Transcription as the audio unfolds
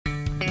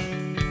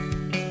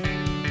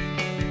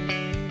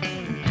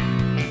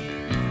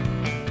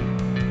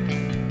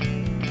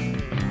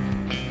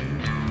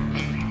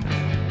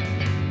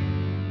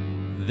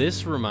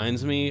This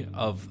reminds me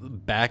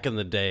of back in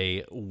the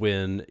day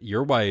when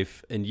your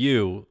wife and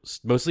you,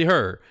 mostly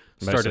her,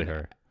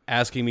 started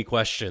asking me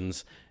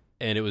questions,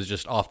 and it was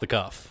just off the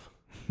cuff.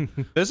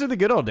 Those are the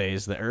good old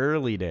days, the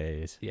early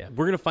days. Yeah,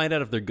 we're going to find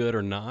out if they're good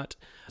or not.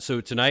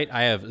 So tonight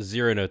I have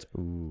 0 notes.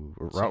 Ooh,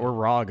 we're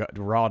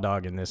raw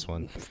dogging this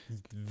one.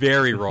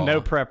 Very raw.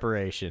 No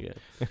preparation.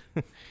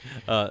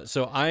 Yeah.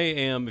 So I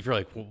am, if you're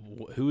like,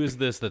 who is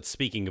this that's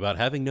speaking about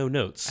having no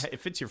notes?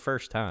 If it's your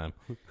first time.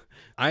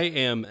 I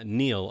am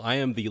Neil. I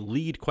am the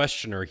lead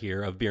questioner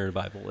here of Beer and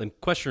Bible. And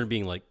questioner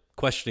being like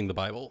questioning the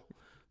Bible,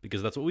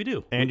 because that's what we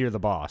do. And you're the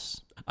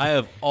boss. I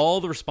have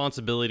all the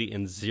responsibility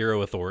and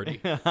 0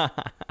 authority.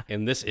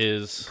 And this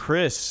is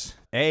Chris,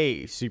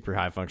 a super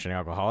high functioning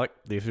alcoholic,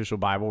 the official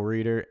Bible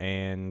reader,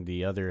 and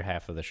the other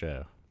half of the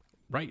show.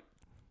 Right.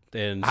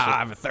 And so, I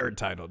have a third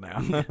title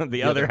now.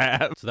 the other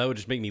half. So that would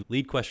just make me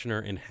lead questioner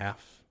in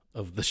half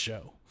of the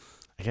show.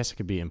 I guess it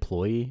could be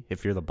employee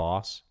if you're the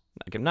boss.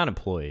 Like, I'm not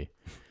employee.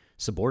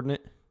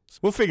 Subordinate.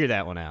 We'll figure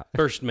that one out.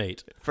 First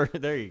mate.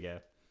 There you go.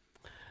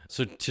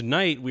 So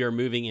tonight we are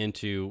moving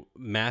into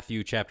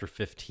Matthew chapter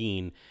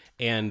 15.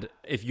 And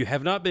if you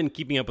have not been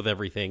keeping up with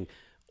everything,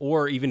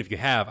 or even if you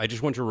have, I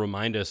just want to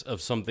remind us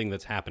of something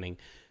that's happening.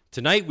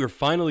 Tonight we're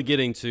finally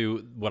getting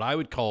to what I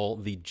would call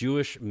the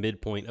Jewish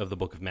midpoint of the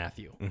book of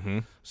Matthew. Mm-hmm.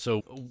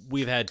 So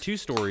we've had 2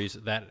 stories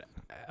that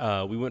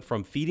we went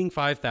from feeding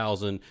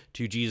 5,000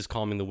 to Jesus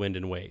calming the wind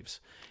and waves.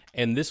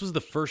 And this was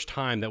the first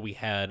time that we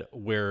had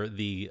where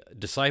the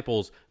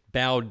disciples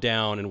bowed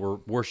down and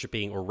were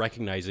worshiping or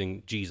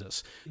recognizing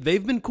Jesus.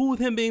 They've been cool with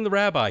him being the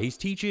rabbi. He's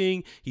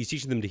teaching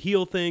them to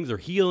heal things, they're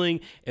healing.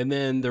 And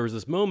then there was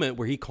this moment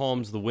where he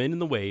calms the wind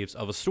and the waves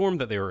of a storm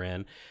that they were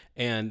in,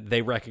 and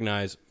they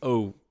recognize,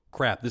 oh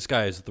crap, this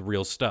guy is the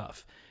real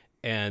stuff.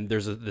 And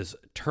there's this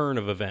turn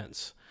of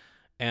events.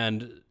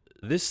 And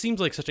this seems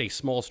like such a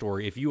small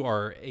story. If you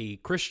are a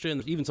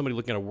Christian, even somebody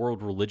looking at a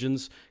world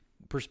religions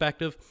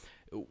perspective,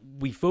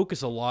 we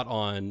focus a lot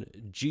on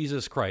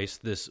Jesus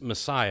Christ, this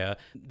Messiah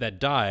that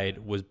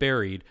died, was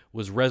buried,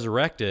 was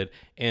resurrected,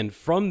 and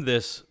from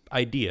this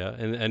idea,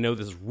 and I know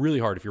this is really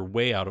hard if you're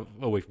way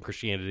away from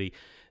Christianity,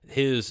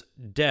 his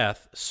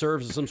death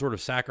serves as some sort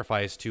of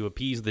sacrifice to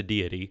appease the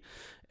deity.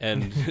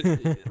 And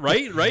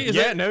right?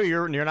 No,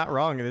 you're not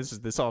wrong.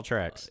 This all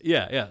tracks.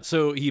 Yeah.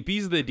 So he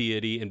appeases the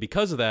deity, and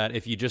because of that,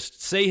 if you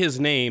just say his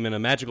name in a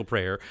magical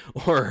prayer,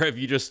 or if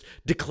you just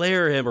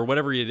declare him, or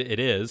whatever it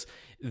is,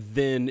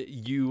 then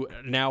you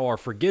now are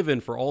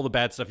forgiven for all the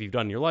bad stuff you've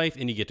done in your life,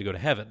 and you get to go to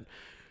heaven.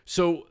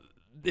 So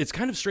it's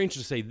kind of strange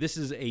to say this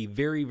is a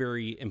very,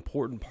 very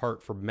important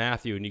part for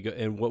Matthew,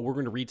 and what we're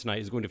going to read tonight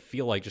is going to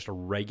feel like just a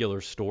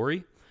regular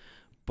story.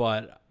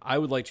 But I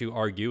would like to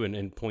argue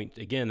and point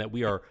again that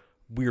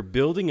we're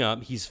building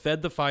up. He's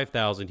fed the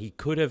 5,000.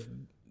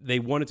 They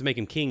wanted to make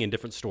him king in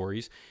different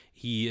stories.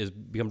 He has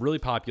become really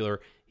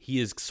popular. He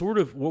is sort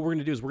of, what we're going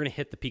to do is we're going to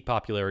hit the peak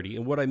popularity.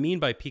 And what I mean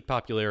by peak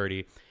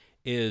popularity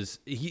is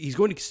he's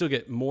going to still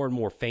get more and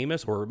more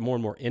famous or more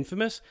and more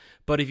infamous.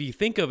 But if you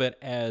think of it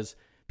as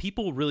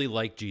people really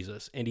like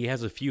Jesus and he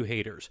has a few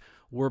haters,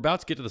 we're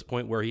about to get to this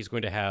point where he's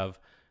going to have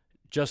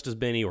just as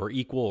many or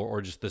equal or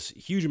just this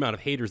huge amount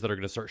of haters that are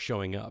going to start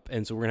showing up.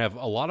 And so we're going to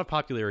have a lot of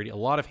popularity, a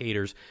lot of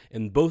haters,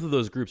 and both of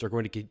those groups are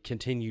going to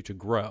continue to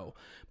grow.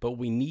 But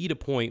we need a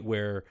point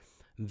where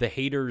the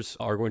haters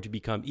are going to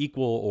become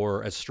equal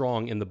or as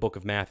strong in the book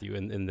of Matthew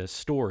in this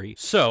story.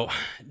 So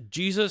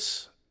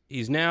Jesus,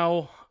 he's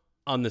now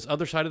on this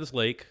other side of this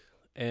lake,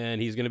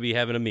 and he's going to be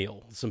having a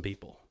meal with some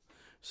people.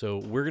 So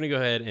we're going to go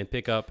ahead and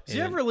pick up. Does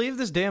he ever leave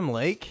this damn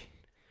lake?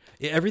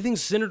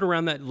 Everything's centered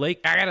around that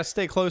lake. I gotta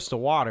stay close to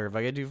water. If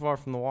I get too far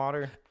from the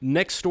water.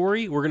 Next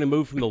story, we're gonna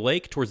move from the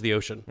lake towards the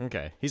ocean.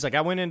 Okay. He's like,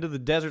 I went into the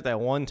desert that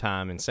one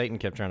time, and Satan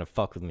kept trying to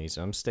fuck with me,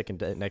 so I'm sticking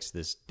next to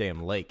this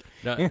damn lake.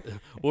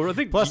 Well, I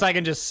think plus I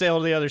can just sail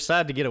to the other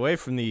side to get away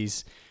from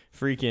these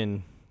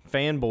freaking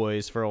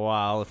fanboys for a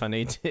while if I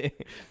need to.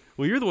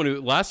 Well, you're the one who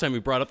last time we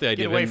brought up the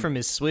idea. Get away from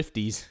his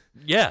Swifties.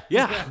 Yeah.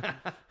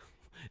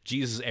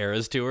 Jesus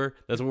Eras tour.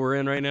 That's what we're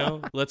in right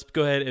now. Let's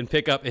go ahead and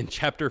pick up in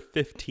chapter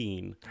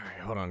 15. All right,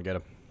 hold on.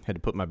 Had to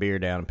put my beer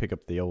down and pick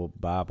up the old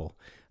Bible.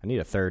 I need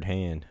a third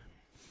hand.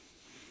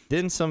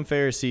 Then some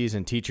Pharisees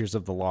and teachers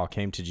of the law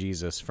came to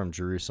Jesus from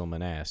Jerusalem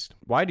and asked,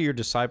 "Why do your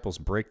disciples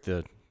break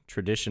the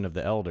tradition of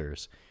the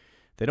elders?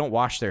 They don't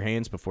wash their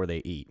hands before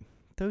they eat."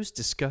 Those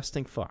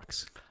disgusting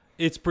fucks.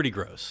 It's pretty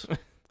gross.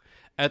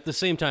 At the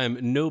same time,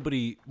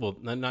 nobody, well,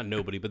 not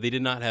nobody, but they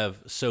did not have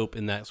soap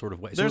in that sort of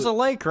way. There's a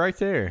lake right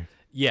there.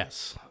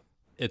 Yes.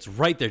 It's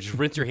right there. Just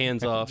rinse your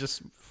hands off.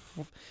 Just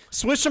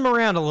switch them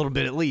around a little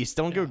bit at least.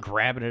 Don't go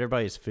grabbing at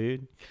everybody's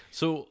food.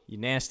 So, you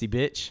nasty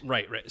bitch.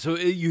 Right. So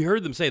you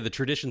heard them say the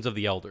traditions of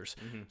the elders.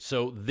 Mm-hmm.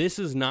 So this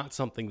is not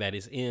something that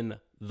is in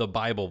the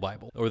Bible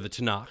or the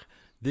Tanakh.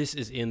 This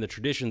is in the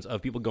traditions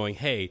of people going,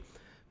 hey,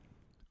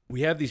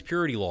 we have these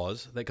purity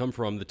laws that come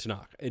from the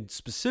Tanakh, and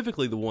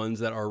specifically the ones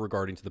that are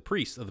regarding to the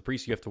priests. Of the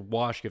priests, you have to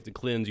wash, you have to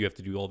cleanse, you have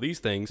to do all these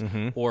things.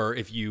 Mm-hmm. Or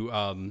if you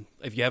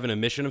have an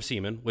emission of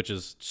semen, which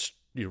is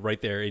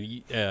right there.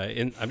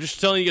 And I'm just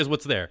telling you guys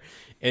what's there.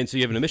 And so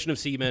you have an emission of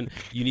semen.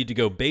 You need to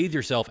go bathe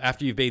yourself.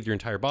 After you've bathed your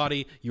entire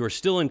body, you are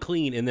still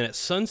unclean. And then at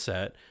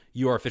sunset,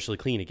 you are officially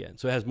clean again.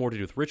 So it has more to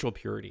do with ritual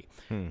purity.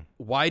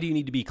 Why do you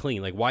need to be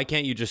clean? Like, why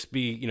can't you just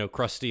be,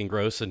 crusty and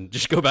gross and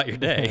just go about your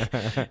day?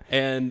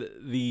 And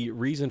the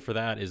reason for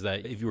that is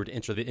that if you were to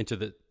enter into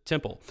the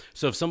temple,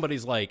 so if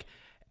somebody's like,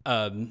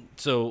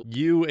 so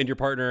you and your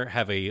partner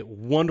have a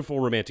wonderful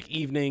romantic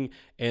evening,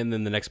 and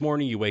then the next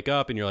morning you wake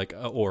up and you're like,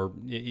 or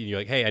you're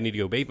like, hey, I need to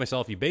go bathe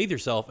myself. You bathe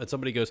yourself, and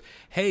somebody goes,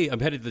 hey, I'm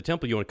headed to the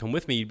temple. You want to come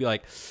with me? You'd be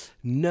like,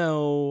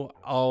 no,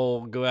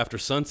 I'll go after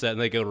sunset.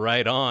 And they go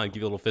right on, give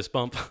you a little fist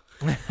bump.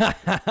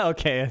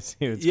 Okay, I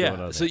see what's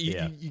going on. So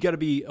you got to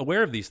be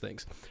aware of these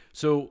things.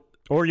 So.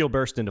 Or you'll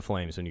burst into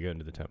flames when you go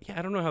into the temple. Yeah,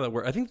 I don't know how that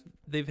works. I think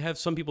they have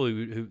some people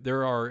who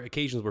there are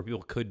occasions where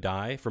people could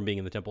die from being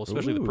in the temple,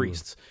 especially the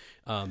priests.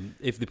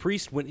 If the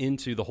priest went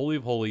into the Holy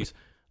of Holies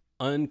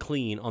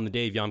unclean on the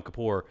day of Yom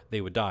Kippur, they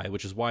would die,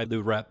 which is why they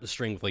would wrap the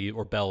string with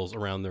or bells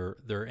around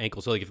their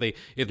ankles. So like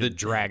if the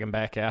drag them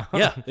back out.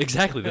 Yeah,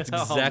 exactly. That's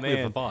exactly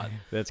the thought.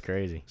 That's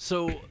crazy.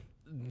 So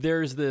there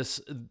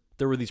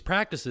were these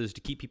practices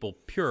to keep people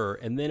pure,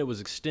 and then it was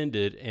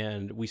extended,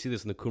 and we see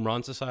this in the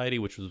Qumran Society,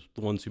 which was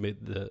the ones who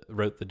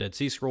wrote the Dead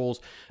Sea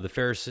Scrolls, the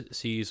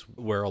Pharisees,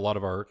 where a lot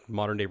of our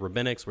modern-day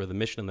rabbinics, where the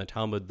Mishnah and the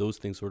Talmud, those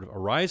things sort of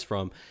arise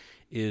from,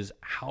 is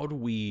how do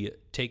we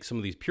take some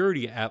of these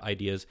purity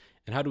ideas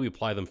and how do we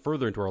apply them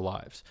further into our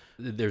lives?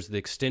 There's the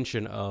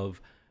extension of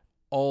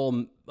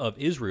all of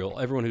Israel.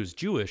 Everyone who's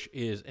Jewish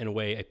is, in a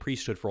way, a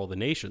priesthood for all the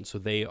nations, so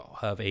they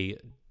have a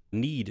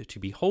need to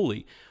be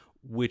holy,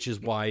 which is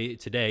why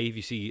today, if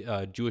you see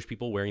Jewish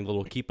people wearing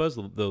little kippahs,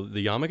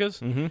 the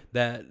yarmulkes,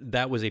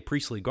 that was a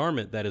priestly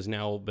garment that has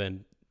now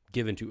been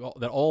given to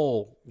that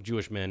all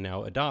Jewish men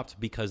now adopt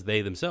because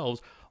they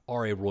themselves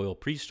are a royal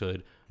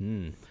priesthood.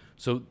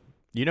 So,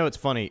 it's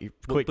funny.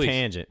 Quick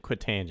tangent.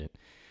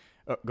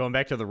 Going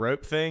back to the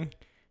rope thing,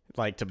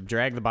 like to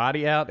drag the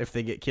body out if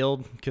they get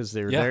killed because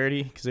they were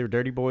dirty, because they were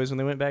dirty boys when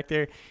they went back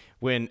there.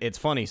 When it's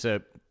funny,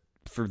 so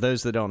for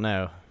those that don't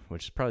know,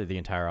 which is probably the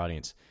entire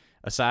audience.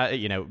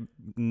 Aside,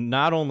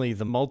 not only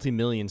the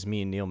multi-millions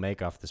me and Neil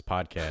make off this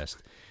podcast,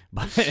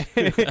 but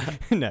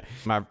no,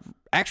 my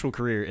actual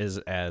career is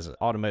as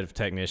automotive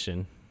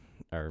technician,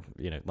 or,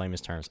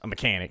 lamest terms, a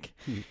mechanic.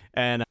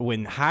 And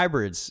when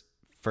hybrids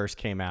first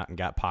came out and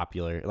got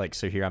popular, like,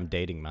 so here I'm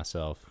dating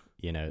myself,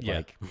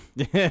 like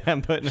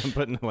I'm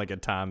putting like a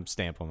time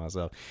stamp on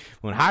myself.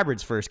 When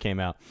hybrids first came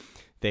out,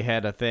 they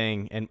had a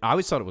thing, and I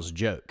always thought it was a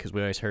joke because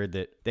we always heard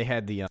that they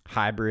had the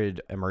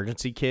hybrid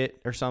emergency kit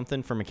or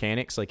something for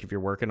mechanics, like if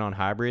you're working on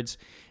hybrids,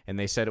 and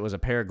they said it was a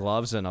pair of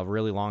gloves and a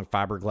really long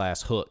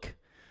fiberglass hook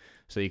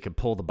so you could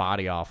pull the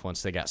body off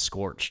once they got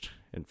scorched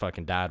and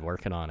fucking died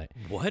working on it.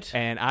 What?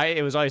 And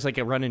it was always like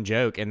a running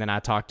joke, and then I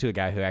talked to a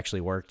guy who actually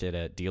worked at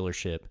a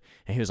dealership,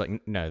 and he was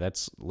like, no,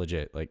 that's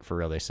legit. Like, for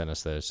real, they sent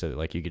us those so that,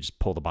 like, you could just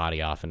pull the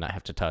body off and not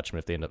have to touch them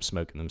if they end up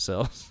smoking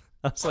themselves.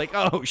 I was like,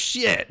 oh,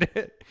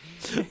 shit.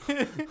 So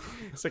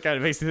it kind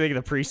of makes me think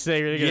of the priest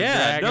saying,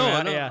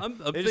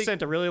 they just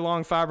sent a really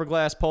long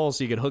fiberglass pole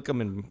so you could hook them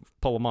and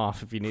pull them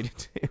off if you needed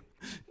to.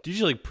 Did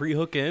you like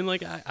pre-hook in?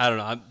 Like, I don't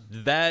know.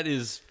 That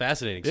is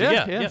fascinating. So,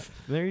 yeah.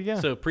 There you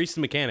go. So priests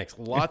and mechanics,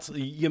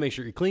 you make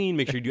sure you're clean,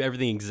 make sure you do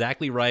everything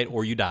exactly right,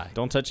 or you die.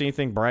 Don't touch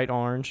anything bright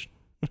orange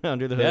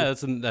under the hood.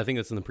 Yeah, I think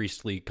that's in the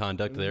priestly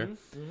conduct there.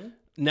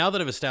 Now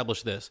that I've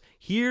established this,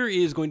 here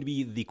is going to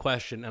be the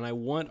question, and I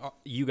want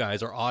you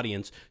guys, our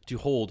audience, to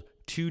hold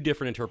two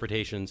different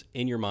interpretations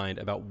in your mind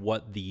about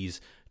what these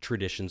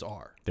traditions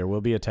are. There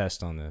will be a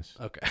test on this.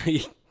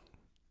 Okay.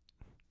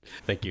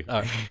 Thank you.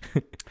 All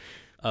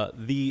right.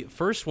 The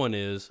first one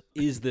is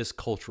this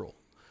cultural?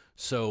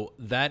 So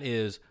that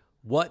is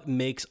what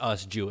makes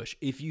us Jewish.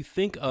 If you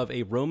think of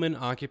a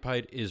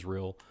Roman-occupied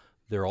Israel,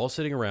 they're all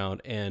sitting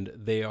around and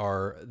they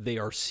are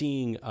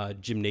seeing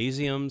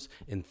gymnasiums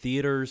and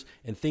theaters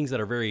and things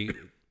that are very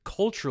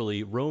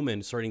culturally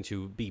Roman starting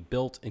to be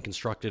built and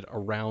constructed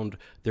around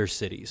their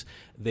cities.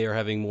 They are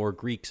having more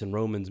Greeks and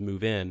Romans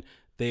move in.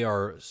 They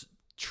are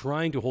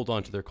trying to hold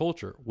on to their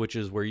culture, which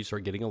is where you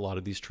start getting a lot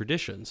of these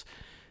traditions.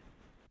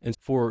 And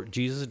for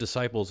Jesus'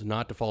 disciples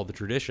not to follow the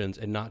traditions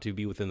and not to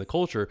be within the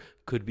culture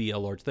could be a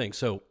large thing.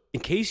 So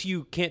in case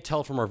you can't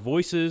tell from our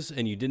voices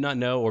and you did not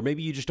know, or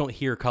maybe you just don't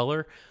hear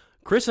color,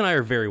 Chris and I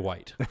are very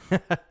white.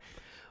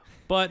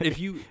 But if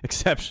you...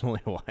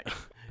 Exceptionally white.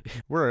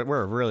 We're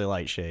a really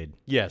light shade.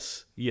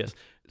 Yes.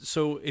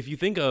 So if you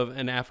think of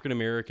an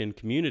African-American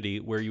community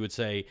where you would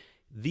say,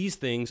 these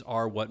things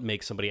are what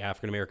makes somebody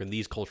African-American,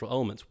 these cultural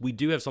elements. We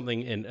do have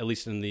something, at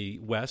least in the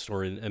West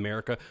or in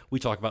America, we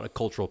talk about a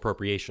cultural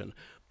appropriation.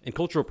 And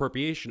cultural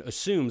appropriation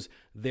assumes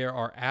there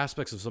are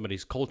aspects of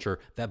somebody's culture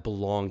that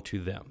belong to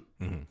them.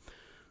 Mm-hmm.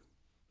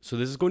 So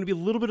this is going to be a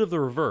little bit of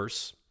the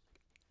reverse.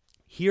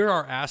 Here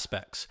are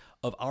aspects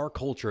of our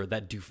culture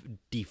that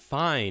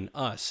define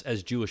us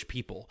as Jewish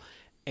people,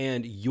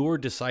 and your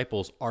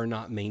disciples are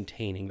not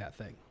maintaining that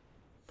thing.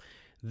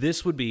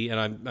 This would be, and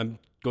I'm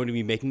going to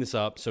be making this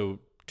up, so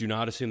do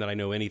not assume that I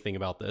know anything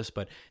about this,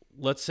 but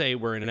let's say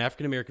we're in an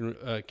African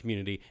American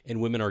community and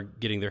women are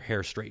getting their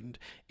hair straightened,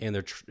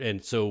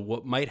 and so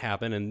what might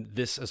happen, and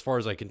this, as far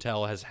as I can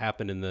tell, has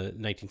happened in the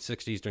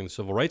 1960s during the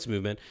Civil Rights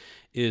Movement,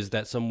 is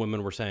that some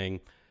women were saying,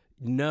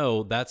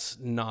 no, that's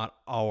not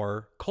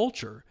our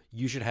culture.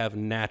 You should have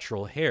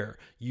natural hair.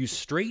 You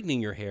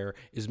straightening your hair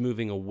is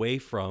moving away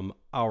from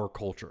our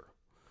culture.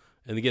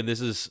 And again,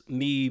 this is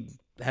me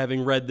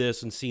having read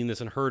this and seen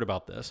this and heard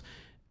about this,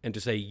 and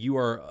to say, you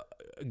are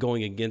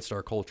going against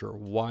our culture.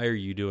 Why are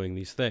you doing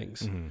these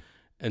things? Mm-hmm.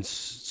 And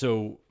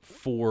so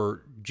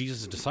for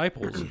Jesus'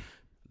 disciples,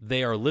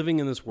 they are living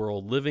in this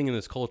world, living in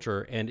this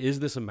culture, and is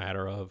this a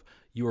matter of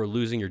you are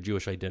losing your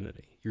Jewish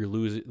identity? You're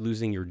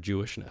losing your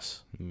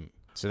Jewishness. Mm.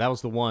 So that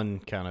was the one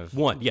kind of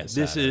Yes,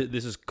 this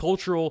is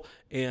cultural,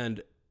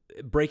 and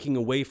breaking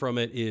away from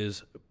it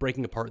is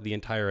breaking apart the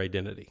entire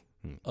identity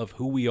of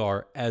who we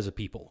are as a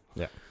people.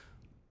 Yeah.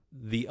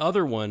 The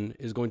other one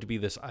is going to be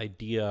this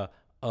idea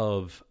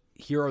of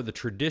here are the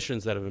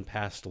traditions that have been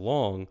passed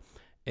along,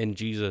 and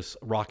Jesus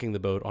rocking the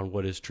boat on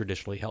what is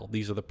traditionally held.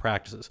 These are the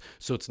practices.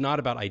 So it's not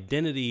about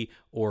identity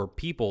or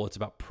people, it's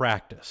about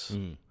practice.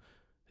 Mm.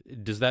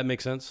 Does that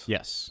make sense?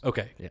 Yes.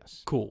 Okay.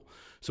 Yes. Cool.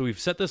 So we've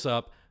set this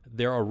up.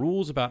 There are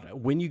rules about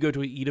when you go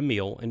to eat a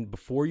meal, and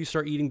before you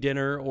start eating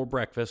dinner or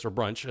breakfast or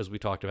brunch, as we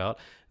talked about,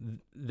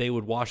 they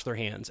would wash their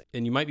hands.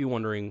 And you might be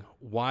wondering,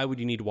 why would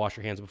you need to wash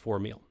your hands before a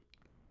meal?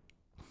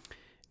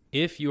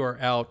 If you are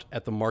out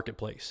at the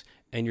marketplace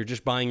and you're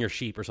just buying your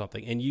sheep or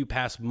something, and you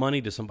pass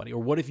money to somebody,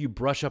 or what if you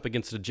brush up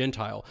against a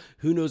Gentile?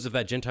 Who knows if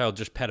that Gentile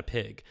just pet a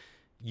pig?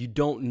 You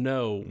don't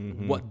know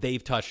what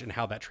they've touched and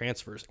how that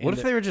transfers. What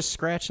if they were just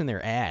scratching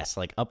their ass,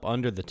 like up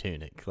under the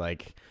tunic?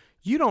 Like,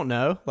 you don't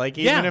know. Like,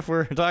 even if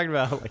we're talking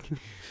about, like...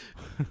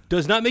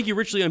 Does not make you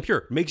ritually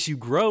impure. Makes you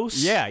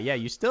gross. Yeah,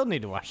 you still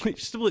need to wash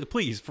it.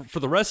 Please, for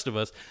the rest of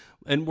us.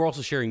 And we're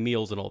also sharing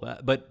meals and all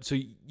that. But so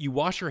you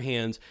wash your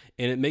hands,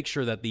 and it makes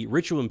sure that the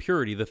ritual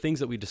impurity, the things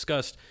that we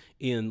discussed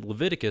in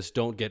Leviticus,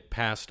 don't get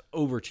passed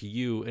over to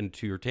you and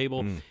to your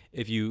table.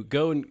 If you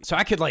go and... So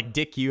I could, like,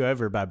 dick you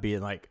over by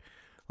being like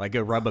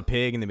go rub a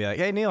pig, and then be like,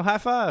 hey, Neil, high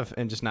five,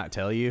 and just not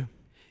tell you.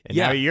 And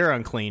now you're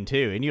unclean,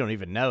 too, and you don't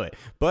even know it.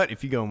 But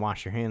if you go and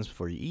wash your hands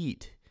before you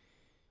eat...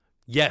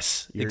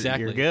 Yes,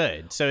 exactly. You're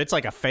good. So it's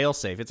like a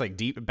fail-safe. It's like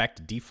back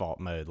to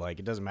default mode. Like,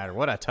 it doesn't matter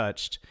what I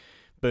touched.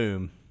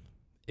 Boom.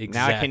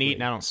 Exactly. Now I can eat,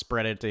 and I don't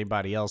spread it to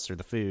anybody else or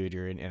the food,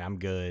 and I'm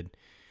good.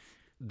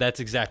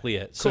 That's exactly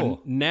it. Cool.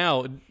 So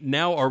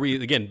now are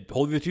we, again,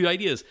 holding the two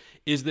ideas,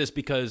 is this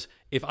because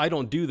if I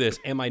don't do this,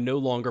 am I no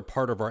longer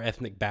part of our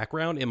ethnic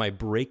background? Am I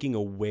breaking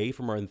away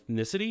from our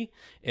ethnicity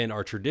and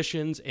our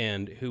traditions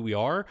and who we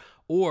are?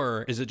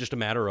 Or is it just a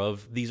matter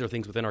of these are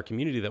things within our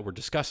community that we're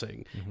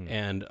discussing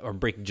and are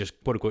breaking just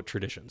quote unquote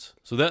traditions?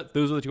 So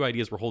those are the two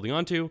ideas we're holding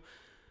on to.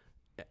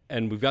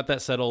 And we've got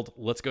that settled.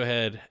 Let's go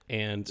ahead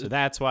and... So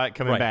that's why,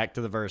 coming back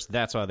to the verse,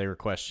 that's why they were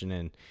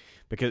questioning,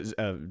 because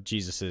of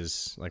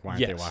Jesus's, like, why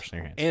aren't they washing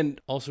their hands?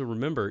 And also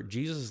remember,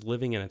 Jesus is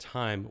living in a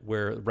time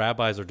where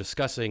rabbis are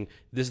discussing,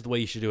 this is the way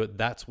you should do it,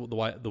 that's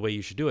the way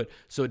you should do it.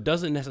 So it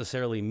doesn't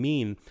necessarily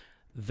mean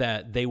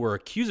that they were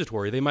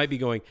accusatory. They might be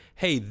going,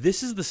 hey,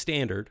 this is the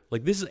standard.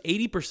 Like, this is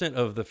 80%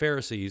 of the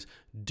Pharisees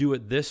do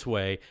it this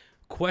way.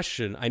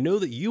 Question, I know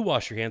that you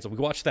wash your hands. We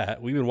watched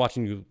that. We've been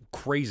watching you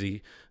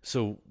crazy.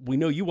 So we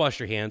know you wash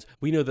your hands.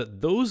 We know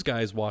that those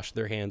guys washed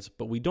their hands,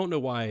 but we don't know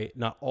why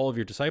not all of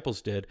your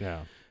disciples did. Yeah.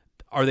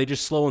 Are they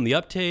just slow in the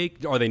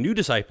uptake? Are they new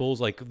disciples?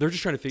 Like, they're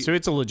just trying to figure... So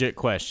it's a legit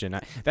question.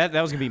 That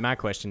was going to be my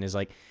question, is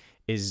like,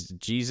 is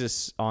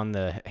Jesus on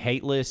the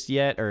hate list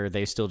yet, or are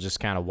they still just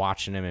kind of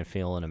watching him and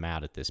feeling him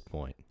out at this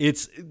point?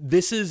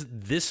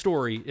 This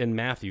story in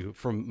Matthew,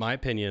 from my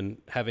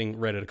opinion, having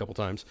read it a couple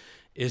times,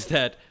 is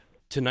that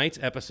tonight's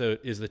episode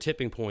is the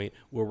tipping point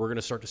where we're going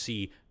to start to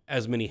see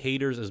as many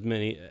haters as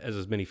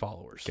many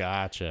followers.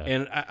 Gotcha.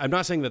 And I'm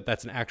not saying that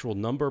that's an actual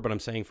number, but I'm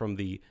saying from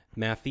the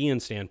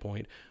Matthean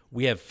standpoint,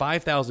 we have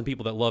 5,000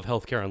 people that love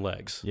healthcare on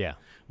legs. Yeah.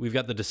 We've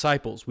got the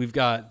disciples. We've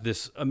got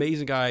this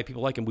amazing guy.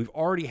 People like him. We've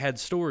already had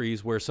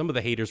stories where some of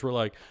the haters were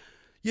like,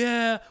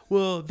 yeah,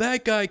 well,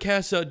 that guy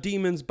casts out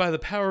demons by the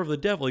power of the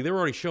devil. Like, they were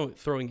already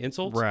throwing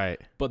insults. Right.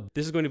 But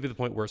this is going to be the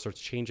point where it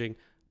starts changing.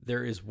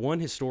 There is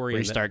one historian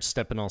where he starts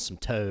stepping on some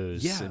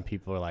toes, and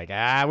people are like,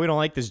 we don't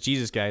like this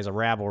Jesus guy. He's a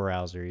rabble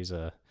rouser.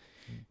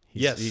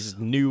 He's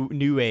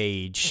new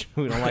age.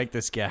 We don't like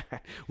this guy.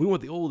 We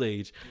want the old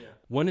age. Yeah.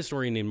 One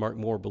historian named Mark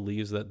Moore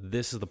believes that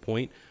this is the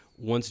point.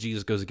 Once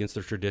Jesus goes against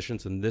their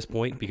traditions, and this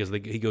point, because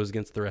he goes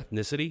against their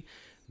ethnicity,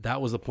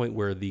 that was the point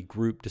where the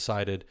group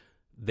decided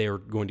they were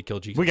going to kill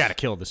Jesus. We got to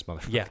kill this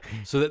motherfucker. Yeah.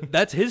 So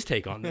that's his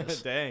take on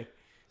this. Dang.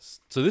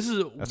 So this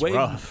is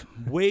rough.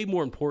 way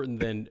more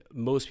important than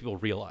most people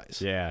realize.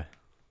 Yeah.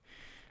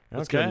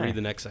 Let's go and read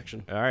the next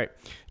section. All right.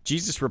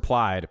 Jesus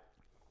replied,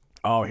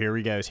 oh, here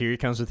he goes. Here he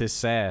comes with his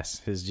sass,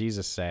 his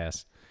Jesus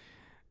sass.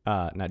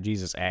 Not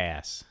Jesus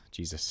ass.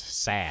 Jesus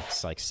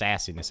sass, like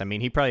sassiness. I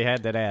mean, he probably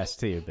had that ass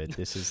too, but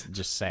this is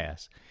just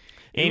sass.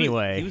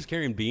 Anyway. He was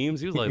carrying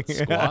beams. He was like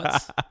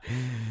squats.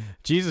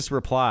 Jesus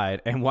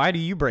replied, "And why do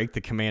you break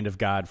the command of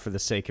God for the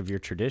sake of your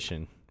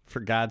tradition? For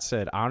God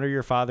said, 'Honor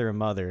your father and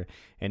mother,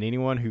 and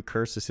anyone who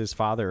curses his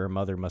father or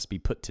mother must be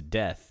put to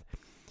death.'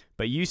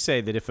 But you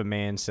say that if a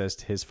man says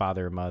to his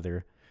father or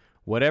mother,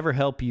 'Whatever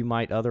help you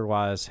might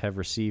otherwise have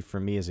received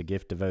from me is a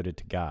gift devoted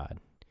to God,'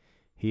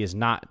 he is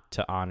not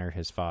to honor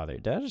his father."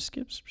 Did I just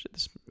skip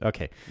this?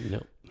 Okay.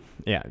 No.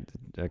 Yeah.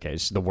 Okay.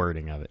 It's the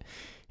wording of it.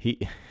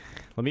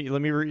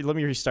 Let me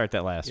restart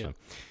that last one.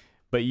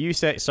 But you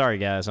say, sorry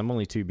guys, I'm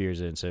only 2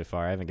 beers in so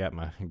far. I haven't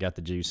got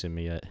the juice in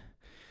me yet.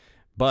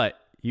 But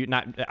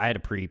I had a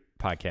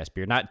pre-podcast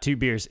beer, not 2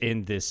 beers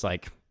in this,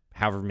 like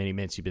however many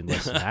minutes you've been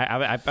listening.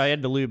 I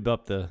had to lube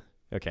up the.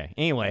 Okay.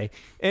 Anyway.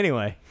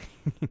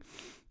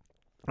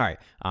 All right.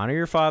 Honor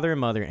your father and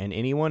mother, and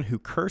anyone who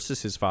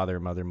curses his father or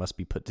mother must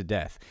be put to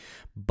death.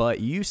 But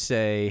you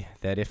say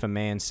that if a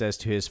man says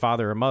to his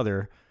father or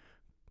mother,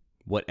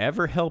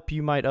 "Whatever help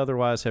you might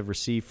otherwise have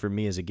received from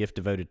me is a gift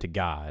devoted to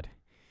God,"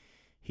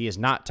 he is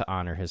not to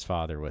honor his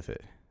father with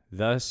it.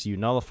 Thus, you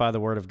nullify the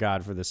word of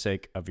God for the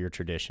sake of your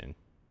tradition.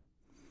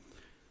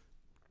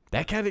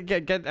 That kind of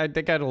got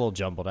a little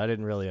jumbled. I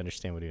didn't really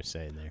understand what he was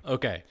saying there.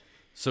 Okay.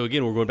 So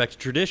again, we're going back to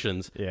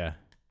traditions. Yeah.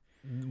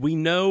 We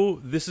know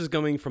this is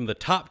coming from the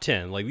top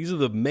 10. Like, these are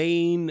the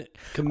main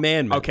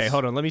commandments. Okay,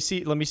 hold on. Let me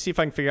see if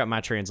I can figure out my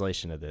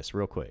translation of this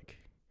real quick.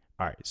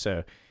 All right,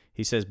 so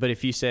he says, but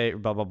if you say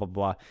blah, blah, blah,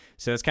 blah.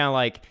 So it's kind of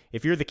like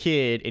if you're the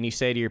kid and you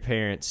say to your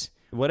parents,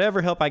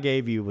 "Whatever help I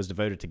gave you was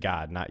devoted to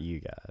God, not you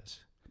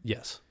guys."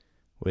 Yes.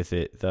 With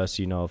it, thus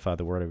you nullify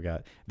the word of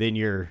God. Then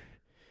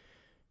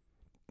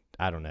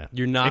I don't know.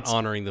 You're not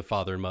honoring the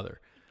father and mother.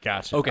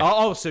 Gotcha.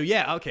 Okay. So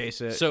yeah. Okay.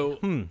 So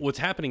what's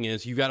happening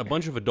is you've got a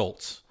bunch of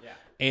adults. Yeah.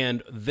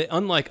 And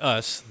unlike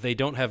us, they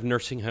don't have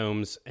nursing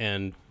homes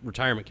and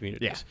retirement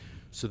communities. Yeah.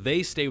 So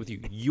they stay with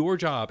you. Your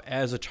job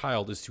as a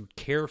child is to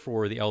care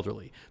for the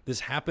elderly. This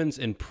happens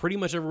in pretty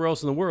much everywhere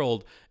else in the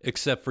world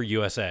except for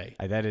USA.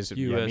 That is,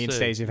 USA. Yeah, me and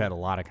Stacey have had a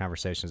lot of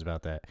conversations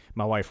about that.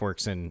 My wife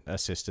works in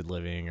assisted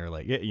living or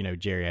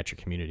geriatric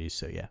communities.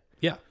 So yeah.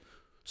 Yeah.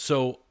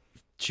 So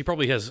she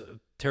probably has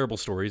terrible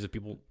stories of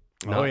people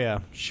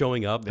not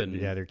showing up and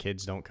their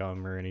kids don't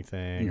come or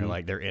anything, or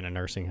like they're in a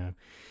nursing home.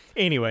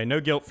 Anyway, no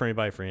guilt for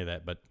anybody for any of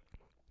that, but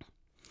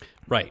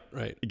right.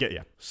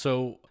 Yeah.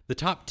 So the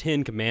top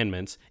 10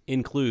 commandments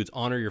includes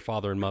honor your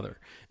father and mother.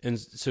 And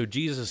so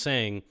Jesus is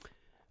saying,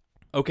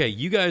 okay,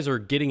 you guys are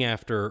getting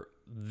after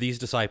these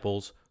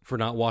disciples for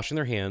not washing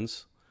their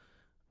hands.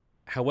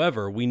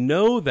 However, we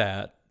know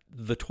that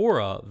the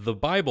Torah, the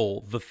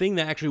Bible, the thing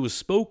that actually was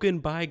spoken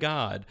by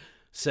God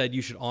said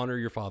you should honor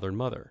your father and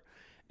mother.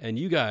 And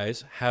you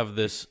guys have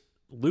this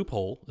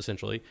loophole,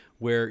 essentially,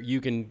 where you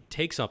can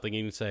take something and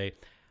you can say,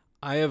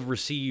 "I have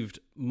received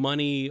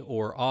money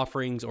or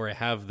offerings, or I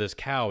have this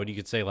cow," and you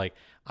could say, like,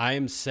 "I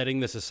am setting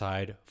this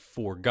aside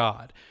for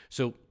God."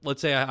 So let's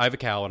say I have a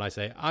cow and I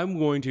say, "I'm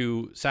going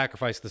to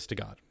sacrifice this to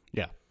God."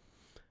 Yeah.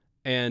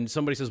 And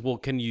somebody says, "Well,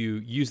 can you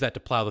use that to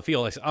plow the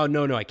field?" I say, "Oh,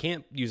 no, I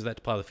can't use that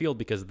to plow the field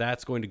because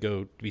that's going to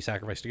go to be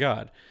sacrificed to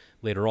God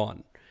later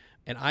on."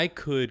 And I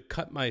could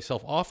cut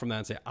myself off from that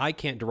and say, I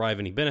can't derive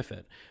any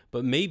benefit.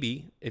 But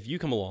maybe if you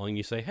come along and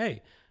you say,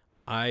 "Hey,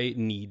 I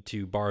need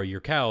to borrow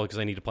your cow because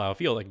I need to plow a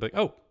field," I can be like,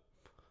 "Oh,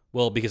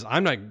 well, because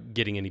I'm not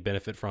getting any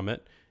benefit from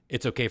it,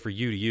 it's okay for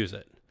you to use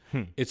it."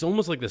 It's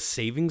almost like the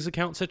savings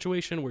account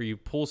situation where you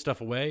pull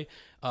stuff away.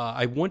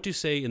 I want to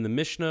say in the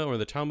Mishnah or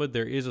the Talmud,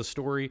 there is a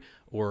story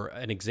or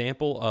an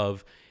example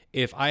of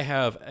if I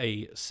have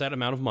a set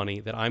amount of money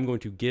that I'm going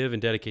to give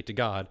and dedicate to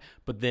God,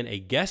 but then a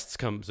guest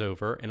comes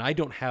over and I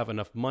don't have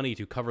enough money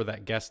to cover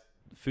that guest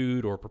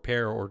food or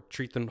prepare or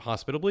treat them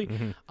hospitably,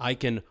 I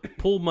can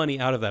pull money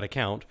out of that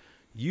account,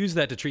 use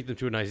that to treat them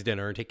to a nice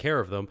dinner and take care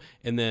of them,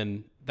 and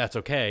then that's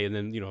okay. And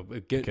then,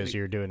 because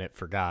you're doing it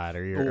for God,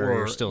 or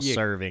you're still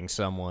serving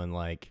someone,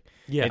 like,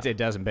 it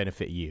doesn't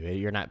benefit you.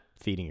 You're not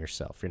feeding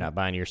yourself. You're not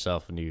buying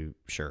yourself a new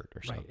shirt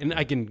or something. Right. And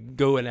I can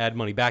go and add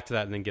money back to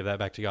that and then give that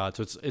back to God.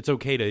 So it's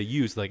okay to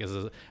use like as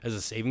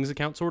a savings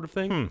account sort of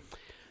thing.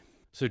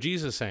 So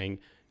Jesus is saying,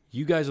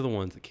 you guys are the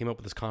ones that came up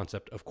with this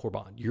concept of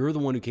Korban. You're the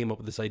one who came up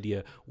with this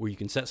idea where you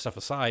can set stuff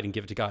aside and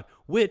give it to God,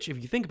 which, if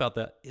you think about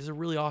that, is a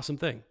really awesome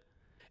thing.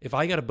 If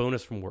I got a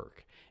bonus from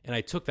work and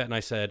I took that and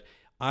I said,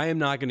 I am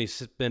not going to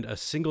spend a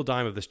single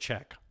dime of this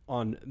check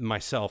on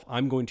myself.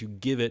 I'm going to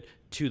give it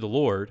to the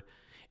Lord.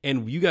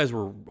 And you guys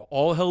were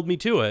all held me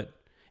to it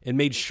and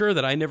made sure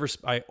that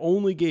I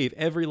only gave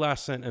every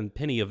last cent and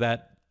penny of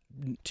that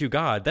to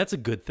God. That's a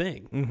good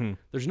thing.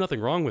 There's nothing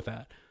wrong with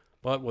that.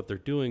 But what they're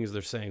doing is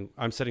they're saying,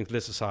 I'm setting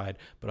this aside,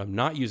 but I'm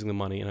not using the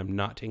money and I'm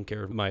not taking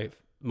care of my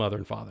mother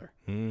and father.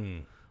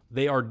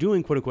 They are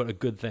doing, quote unquote, a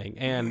good thing.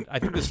 And I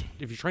think this,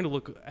 if you're trying to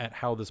look at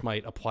how this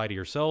might apply to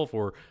yourself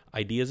or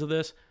ideas of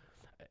this,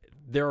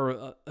 there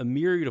are a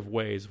myriad of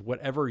ways,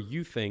 whatever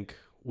you think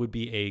would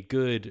be a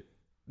good,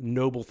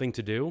 noble thing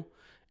to do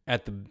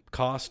at the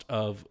cost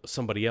of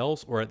somebody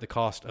else or at the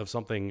cost of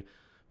something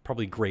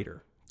probably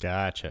greater.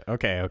 Gotcha.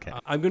 Okay.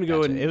 I'm going to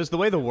go Gotcha. and It was the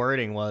way the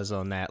wording was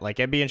on that. Like,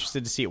 I'd be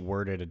interested to see it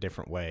worded a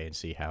different way and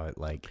see how it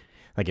like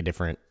a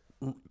different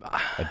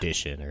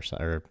edition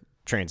or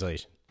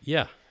translation.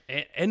 yeah.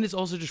 And it's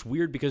also just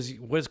weird because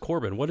what is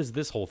Corbin? What is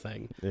this whole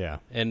thing? Yeah.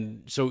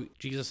 And so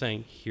Jesus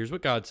saying, here's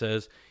what God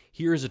says.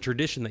 Here is a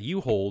tradition that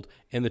you hold,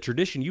 and the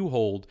tradition you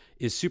hold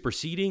is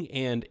superseding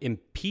and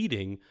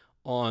impeding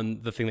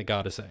on the thing that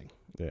God is saying.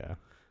 Yeah.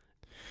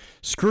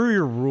 Screw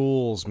your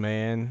rules,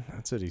 man.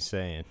 That's what he's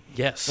saying.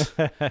 Yes.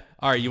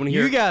 All right, you want to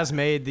hear? You guys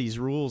made these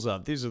rules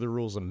up. These are the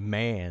rules of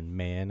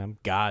man. I'm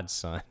God's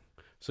son.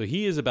 So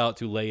he is about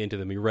to lay into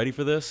them. Are you ready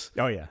for this?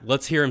 Oh, yeah.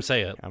 Let's hear him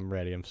say it. I'm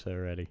ready. I'm so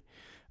ready.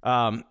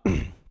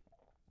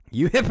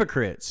 You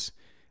hypocrites.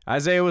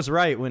 Isaiah was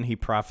right when he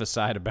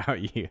prophesied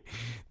about you.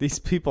 These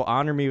people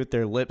honor me with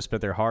their lips,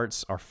 but their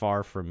hearts are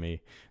far from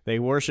me. They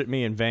worship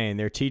me in vain.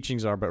 Their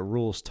teachings are but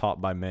rules taught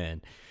by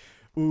men.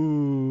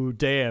 Ooh,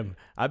 damn.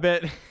 I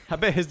bet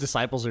his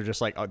disciples are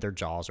just like, oh, their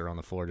jaws are on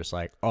the floor, just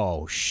like,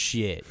 oh,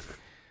 shit.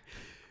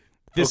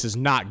 This is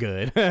not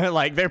good.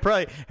 Like, they're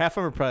probably, half of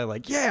them are probably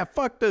like, yeah,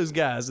 fuck those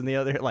guys. And the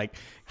other, like,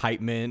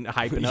 hyping up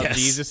Yes.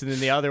 Jesus. And then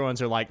the other ones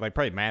are like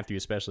probably Matthew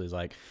especially is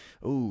like,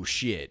 oh,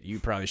 shit, you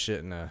probably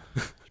shouldn't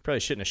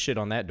have shit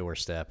on that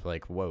doorstep.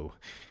 Like, whoa.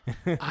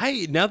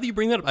 Now that you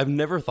bring that up, I've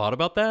never thought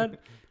about that,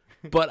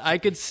 but I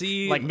could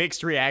see Like,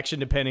 mixed reaction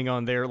depending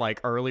on their,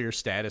 like, earlier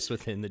status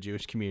within the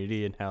Jewish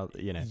community and how,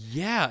 you know.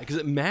 Yeah,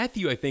 because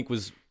Matthew, I think,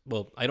 was,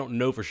 well, I don't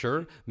know for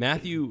sure.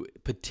 Matthew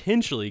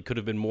potentially could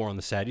have been more on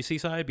the Sadducee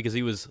side because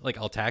he was like,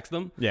 I'll tax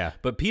them. Yeah.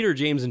 But Peter,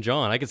 James, and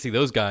John, I could see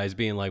those guys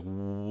being like,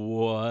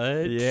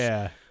 what?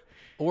 Yeah.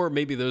 Or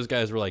maybe those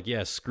guys were like,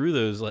 yeah, screw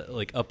those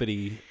like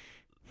uppity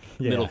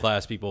middle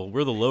class people.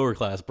 We're the lower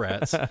class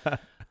brats. A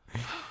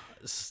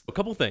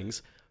couple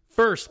things.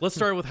 First, let's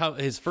start with how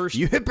his first.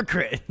 You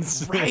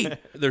hypocrites. Right.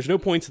 There's no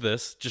points to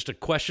this. Just a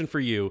question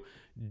for you.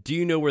 Do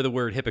you know where the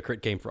word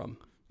hypocrite came from?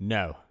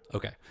 No.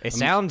 Okay. It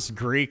sounds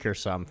Greek or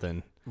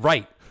something.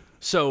 Right.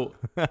 So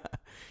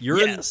you're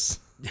Yes.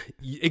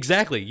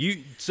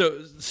 exactly.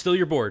 So still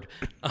you're bored.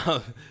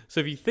 So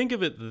if you think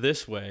of it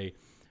this way,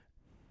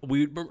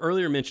 we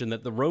earlier mentioned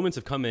that the Romans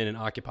have come in and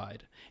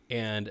occupied,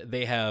 and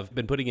they have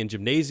been putting in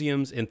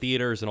gymnasiums and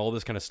theaters and all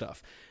this kind of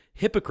stuff.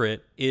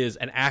 Hypocrite is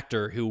an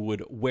actor who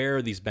would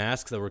wear these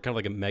masks that were kind of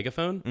like a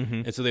megaphone,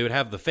 and so they would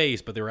have the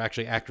face, but they were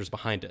actually actors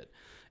behind it,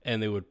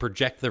 and they would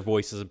project their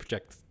voices and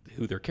project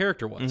who their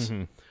character was.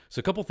 So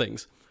a couple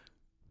things.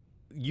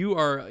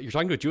 You're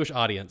talking to a Jewish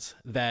audience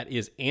that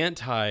is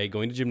anti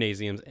going to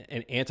gymnasiums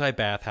and anti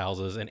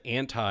bathhouses and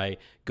anti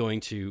going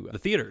to the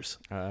theaters.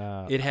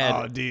 Oh,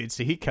 dude.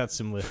 So he cuts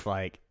him with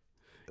like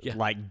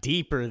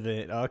deeper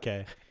than,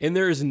 okay. And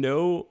there is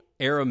no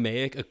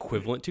Aramaic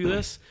equivalent to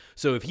this.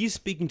 So if he's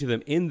speaking to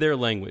them in their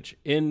language,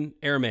 in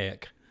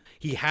Aramaic,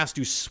 he has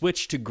to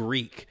switch to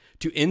Greek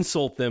to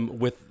insult them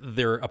with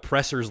their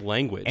oppressor's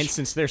language. And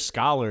since they're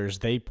scholars,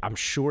 I'm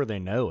sure they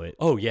know it.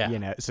 Oh, yeah. You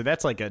know, so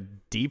that's like a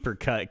deeper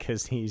cut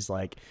because he's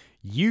like,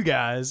 you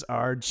guys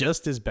are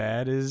just as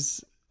bad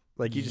as,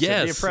 like you just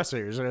said, the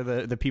oppressors or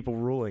the people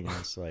ruling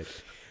us. Like,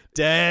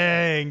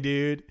 dang,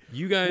 dude.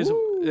 You guys,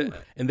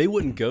 and they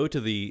wouldn't go to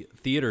the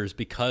theaters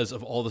because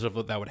of all the stuff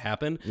that would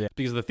happen. Yeah.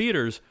 Because the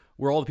theaters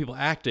were all the people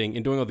acting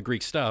and doing all the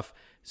Greek stuff,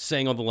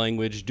 saying all the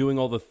language, doing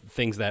all the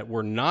things that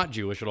were not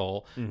Jewish at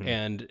all.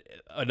 And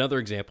another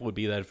example would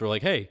be that if they're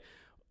like, hey,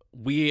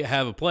 we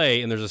have a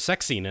play and there's a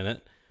sex scene in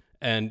it,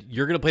 and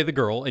you're going to play the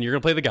girl and you're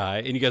going to play the guy,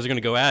 and you guys are going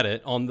to go at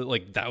it on the,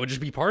 like, that would just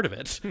be part of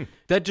it.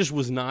 That just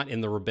was not in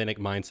the rabbinic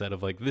mindset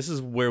of like, this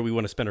is where we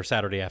want to spend our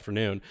Saturday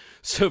afternoon.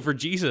 So for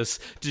Jesus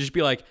to just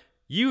be like,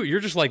 you're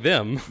just like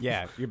them.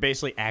 Yeah. You're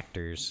basically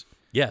actors.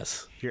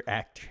 Yes. You're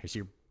actors.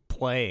 You're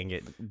playing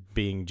it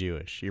being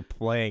Jewish. You're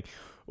playing,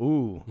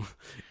 ooh,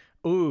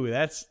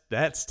 that's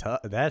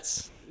tough.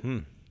 That's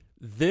some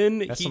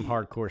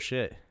hardcore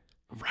shit.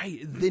 Right.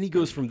 Then he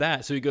goes from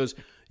that. So he goes,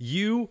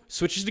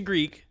 switches to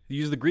Greek,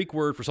 uses the Greek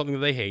word for something that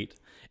they hate,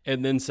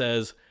 and then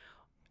says,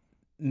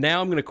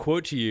 now I'm going to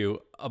quote to you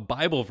a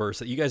Bible verse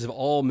that you guys have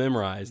all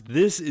memorized.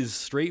 This is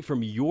straight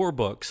from your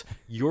books,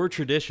 your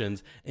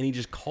traditions. And he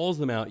just calls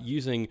them out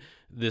using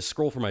this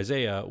scroll from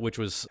Isaiah, which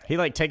was... He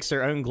like takes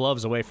their own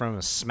gloves away from him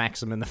and smacks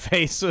them in the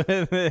face with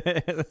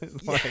it.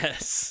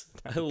 Yes.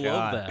 I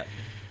love that.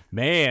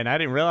 Man, I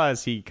didn't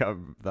realize he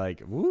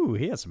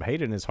he had some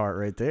hate in his heart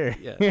right there.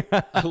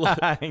 Yeah. I love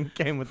it.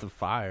 Came with the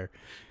fire.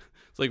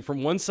 It's like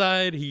from one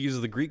side, he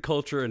uses the Greek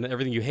culture and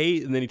everything you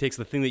hate, and then he takes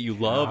the thing that you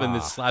love and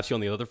then slaps you on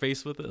the other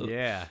face with it.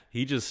 Yeah.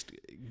 He just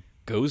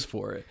goes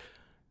for it.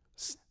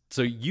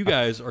 So you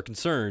guys are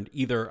concerned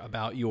either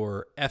about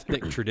your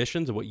ethnic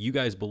traditions and what you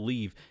guys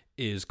believe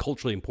is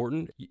culturally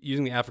important.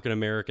 Using the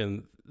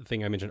African-American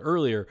thing I mentioned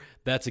earlier,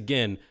 that's,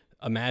 again,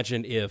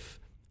 imagine if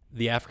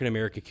the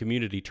African-American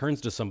community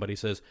turns to somebody and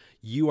says,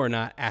 you are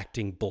not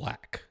acting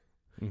black.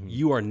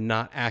 You are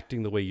not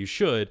acting the way you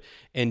should.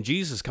 And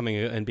Jesus coming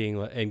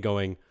and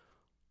going,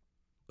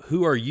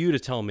 who are you to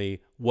tell me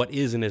what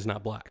is and is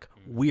not black?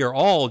 We are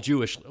all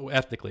Jewish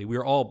ethnically. We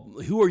are all.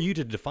 Who are you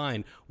to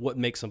define what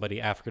makes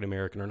somebody African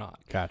American or not?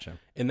 Gotcha.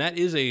 And that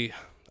is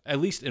at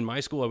least in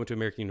my school, I went to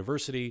American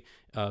University,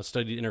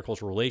 studied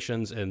intercultural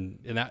relations, and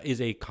that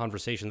is a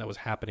conversation that was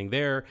happening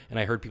there. And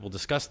I heard people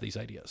discuss these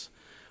ideas.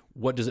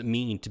 What does it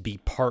mean to be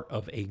part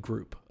of a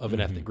group, of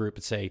an ethnic group,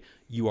 and say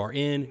you are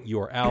in, you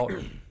are out.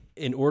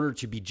 In order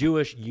to be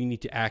Jewish, you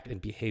need to act and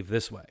behave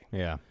this way.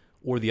 Yeah.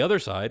 Or the other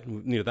side,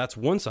 that's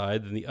one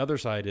side. Then the other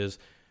side is,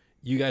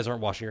 you guys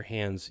aren't washing your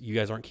hands. You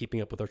guys aren't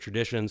keeping up with our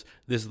traditions.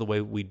 This is the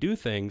way we do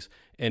things.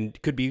 And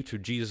could be to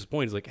Jesus'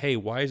 point, is like, hey,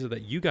 why is it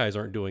that you guys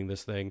aren't doing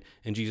this thing?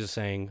 And Jesus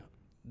saying,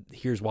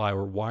 here's why,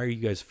 or why are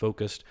you guys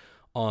focused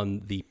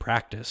on the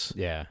practice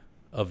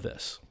of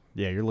this?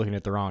 Yeah, you're looking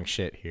at the wrong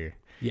shit here.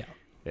 Yeah.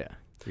 Yeah.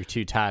 You're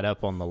too tied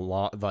up on the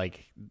law,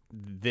 like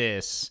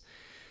this,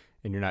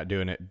 and you're not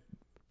doing it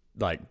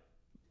like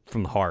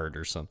from the heart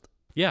or something.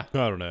 Yeah.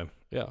 I don't know.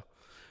 Yeah.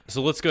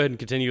 So let's go ahead and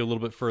continue a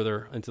little bit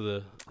further into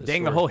the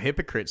Dang, story. the whole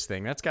hypocrites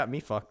thing, that's got me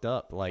fucked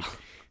up. Like,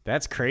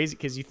 that's crazy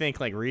because you think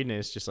like reading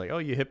it's just like, oh,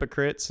 you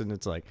hypocrites, and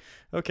it's like,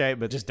 okay,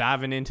 but just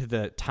diving into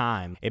the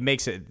time, it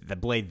makes the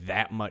blade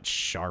that much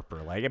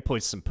sharper. Like it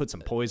puts some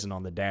poison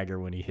on the dagger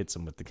when he hits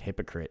them with the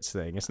hypocrites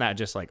thing. It's not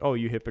just like, oh,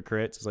 you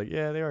hypocrites. It's like,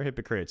 yeah, they are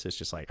hypocrites. It's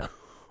just like,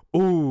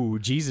 ooh,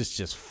 Jesus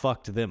just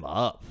fucked them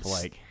up.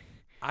 Like,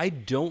 I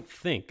don't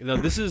think. Now,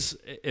 this is,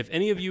 if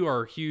any of you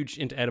are huge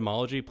into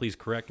etymology, please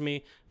correct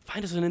me.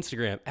 Find us on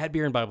Instagram,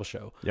 @Beer and Bible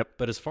Show. Yep.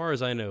 But as far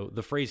as I know,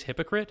 the phrase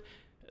hypocrite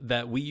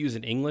that we use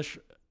in English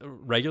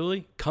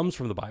regularly comes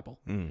from the Bible.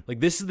 Like,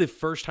 this is the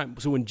first time.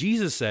 So when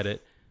Jesus said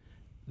it,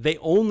 they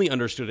only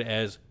understood it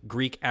as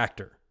Greek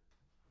actor.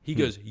 He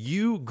goes,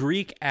 you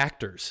Greek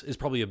actors is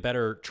probably a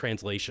better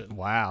translation.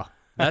 wow.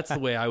 That's the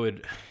way I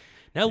would.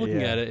 Now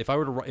looking at it, if I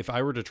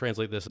were to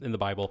translate this in the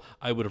Bible,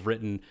 I would have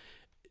written,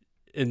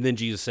 and then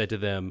Jesus said to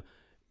them,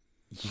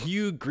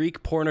 you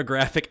Greek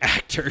pornographic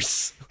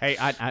actors. Hey,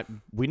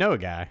 we know a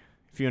guy.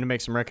 If you want to make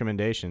some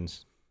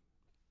recommendations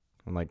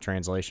on like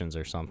translations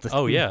or something.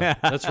 Oh yeah,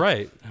 that's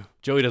right.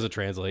 Joey doesn't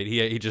translate.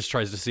 He just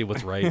tries to see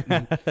what's right.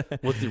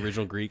 What's the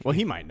original Greek? Well,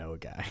 he might know a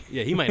guy.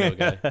 Yeah, he might know a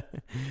guy.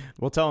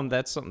 We'll tell him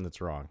that's something that's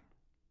wrong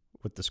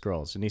with the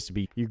scrolls. It needs to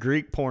be you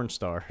Greek porn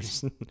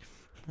stars.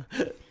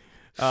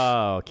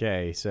 Oh,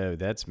 okay. So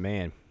that's,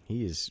 man,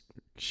 he is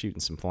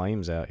shooting some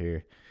flames out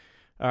here.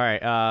 All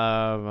right.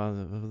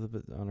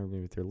 Honor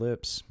me with your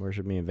lips.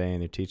 Worship me in vain.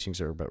 Their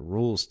teachings are but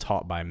rules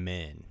taught by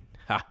men.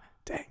 Ha,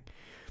 dang.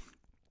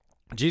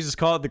 Jesus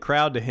called the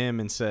crowd to him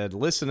and said,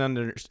 listen,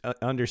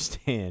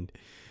 understand.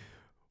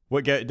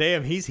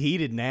 Damn, he's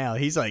heated now.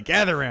 He's like,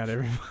 gather around,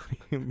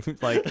 everybody.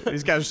 Like,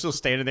 these guys are still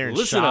standing there in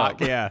Listen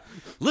shock. up. Yeah.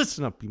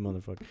 Listen up, you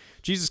motherfucker.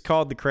 Jesus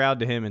called the crowd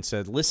to him and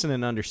said, listen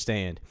and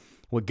understand.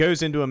 What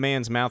goes into a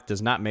man's mouth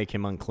does not make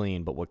him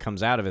unclean, but what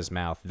comes out of his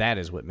mouth, that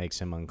is what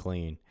makes him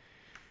unclean.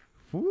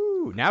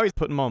 Woo. Now he's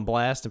putting them on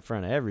blast in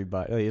front of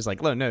everybody. He's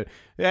like, no.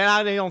 And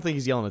I don't think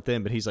he's yelling at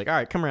them, but he's like, all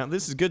right, come around.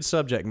 This is good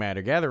subject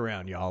matter. Gather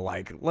around, y'all.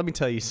 Like, let me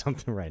tell you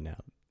something right now.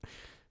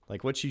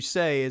 Like, what you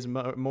say is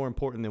more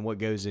important than what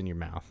goes in your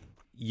mouth.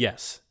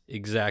 Yes,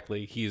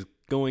 exactly. He's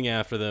going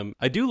after them.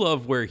 I do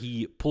love where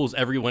he pulls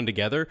everyone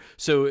together.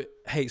 So,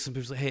 hey, some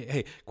people say,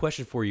 hey,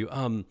 question for you.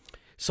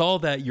 Saw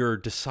that your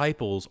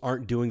disciples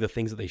aren't doing the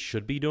things that they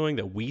should be doing,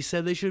 that we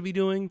said they should be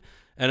doing,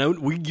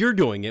 and you're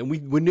doing it, and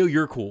we know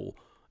you're cool.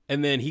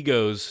 And then he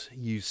goes,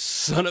 you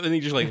son of, and he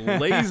just like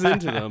lays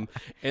into them.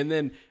 And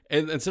then,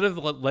 and instead of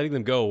letting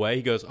them go away,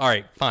 he goes, all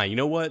right, fine. You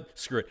know what?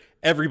 Screw it.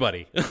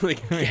 Everybody,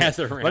 like,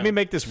 gather around. Let me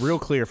make this real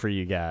clear for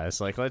you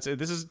guys. Like, this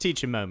is a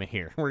teaching moment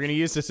here. We're going to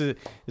use this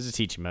as a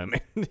teaching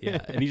moment. Yeah.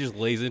 And he just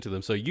lays into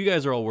them. So you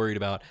guys are all worried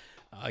about,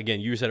 again,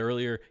 you said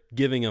earlier,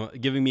 giving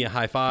me a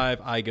high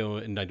five. I go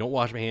and I don't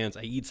wash my hands.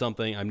 I eat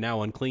something. I'm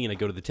now unclean. I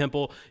go to the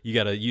temple. You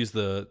got to use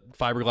the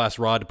fiberglass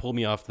rod to pull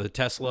me off the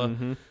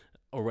Tesla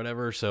or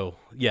whatever. So,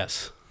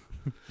 yes.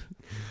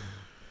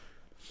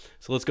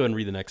 So let's go ahead and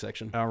read the next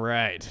section. All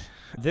right.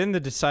 Then the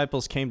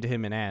disciples came to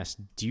him and asked,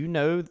 do you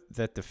know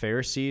that the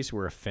Pharisees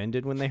were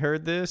offended when they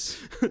heard this?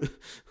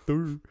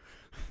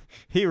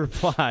 He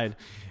replied,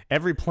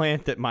 every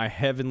plant that my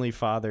heavenly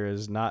Father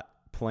has not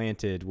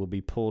planted will be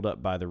pulled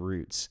up by the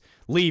roots.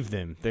 Leave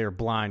them. They are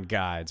blind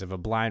guides. If a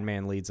blind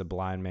man leads a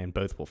blind man,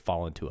 both will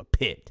fall into a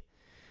pit.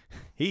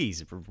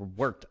 He's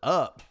worked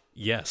up.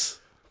 Yes.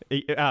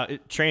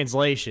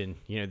 Translation,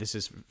 this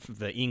is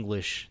the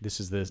English, this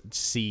is the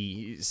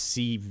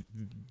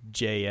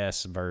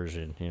CJS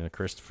version,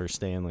 Christopher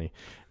Stanley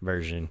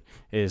version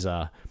is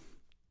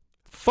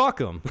fuck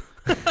them.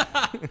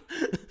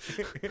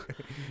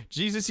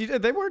 Jesus,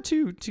 they weren't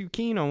too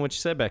keen on what you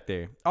said back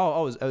there.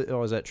 Is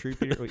that true,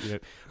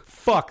 Peter?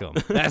 Fuck them.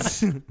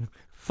 That's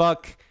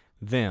fuck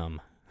them.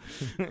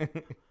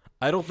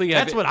 I don't think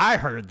that's what I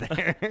heard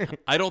there.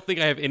 I don't think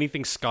I have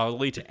anything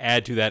scholarly to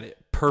add to that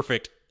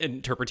perfect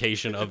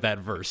interpretation of that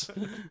verse.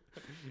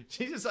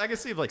 Jesus, I can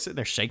see him like sitting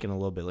there shaking a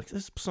little bit, like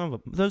this son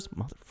of those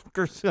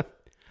motherfuckers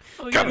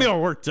got me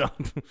all worked up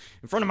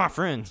in front of my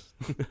friends.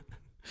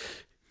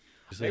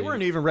 They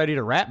weren't even ready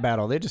to rap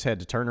battle. They just had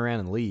to turn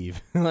around and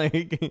leave.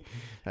 like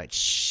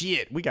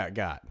shit, we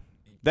got.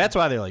 That's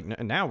why they're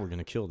like, now we're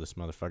gonna kill this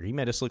motherfucker. He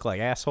made us look like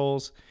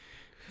assholes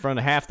in front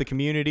of half the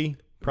community.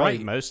 Probably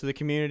Right. most of the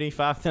community,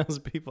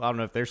 5,000 people. I don't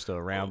know if they're still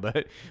around,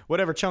 but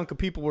whatever chunk of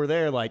people were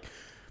there, like,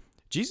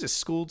 Jesus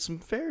schooled some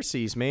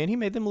Pharisees, man. He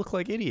made them look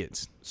like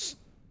idiots.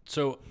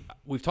 So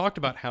we've talked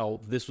about how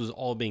this was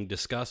all being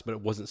discussed, but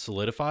it wasn't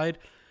solidified.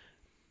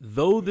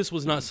 Though this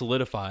was not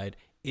solidified,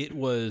 it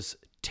was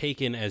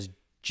taken as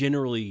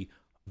generally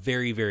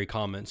very, very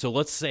common. So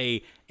let's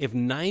say if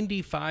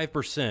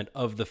 95%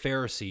 of the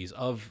Pharisees,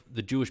 of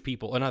the Jewish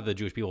people, or not the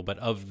Jewish people, but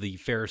of the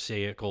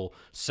Pharisaical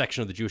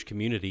section of the Jewish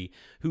community,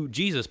 who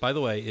Jesus, by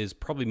the way, is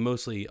probably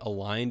mostly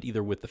aligned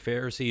either with the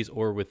Pharisees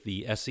or with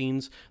the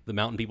Essenes, the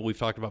mountain people we've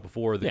talked about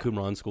before, the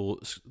Qumran school,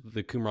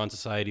 the Qumran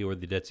Society, or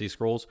the Dead Sea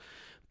Scrolls.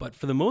 But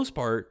for the most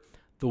part,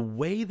 the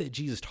way that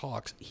Jesus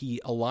talks, he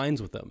aligns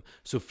with them.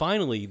 So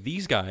finally,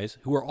 these guys,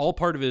 who are all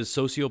part of his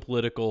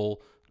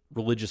socio-political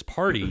religious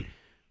party,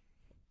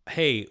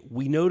 hey,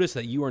 we notice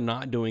that you are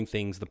not doing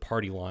things the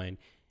party line.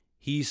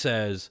 He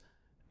says,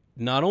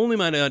 not only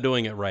am I not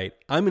doing it right,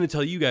 I'm going to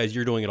tell you guys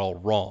you're doing it all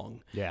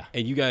wrong. Yeah.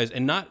 And you guys,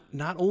 and not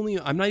only,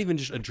 I'm not even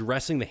just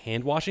addressing the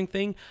hand washing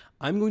thing,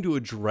 I'm going to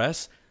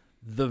address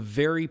the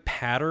very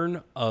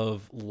pattern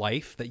of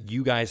life that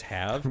you guys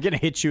have. I'm going to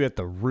hit you at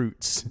the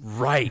roots.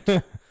 Right.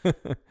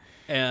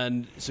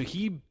 And so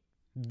he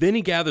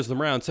gathers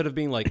them around. Instead of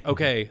being like,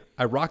 okay,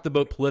 I rocked the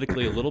boat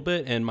politically a little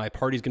bit and my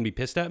party's going to be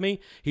pissed at me.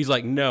 He's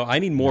like, no, I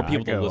need more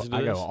people to listen to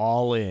I this. go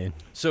all in.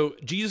 So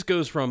Jesus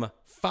goes from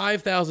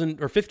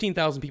 5,000 or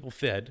 15,000 people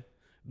fed,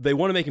 they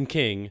want to make him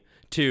king,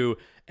 to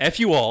F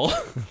you all.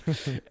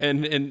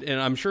 and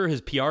I'm sure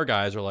his PR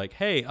guys are like,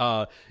 hey,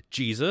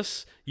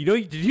 Jesus,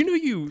 did you know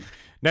you...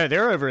 No,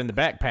 they're over in the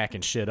back packing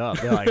shit up.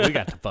 They're like, we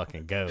got to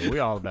fucking go. We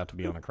all about to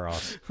be on the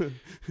cross.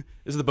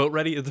 Is the boat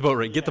ready? Is the boat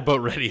ready? Get the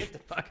boat ready. Get the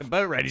fucking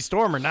boat ready,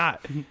 storm or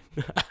not.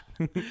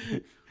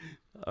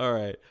 All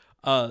right.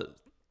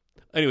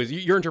 Anyways,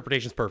 your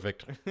interpretation's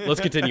perfect.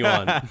 Let's continue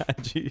on.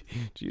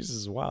 Jesus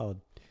is wild.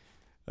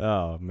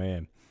 Oh,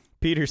 man.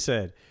 Peter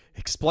said,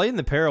 explain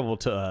the parable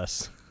to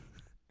us.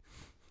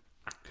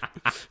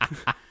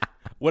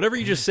 Whatever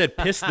you just said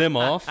pissed them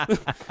off.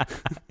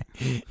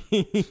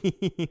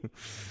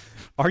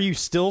 Are you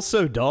still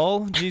so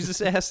dull? Jesus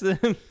asked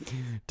them.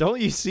 Don't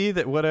you see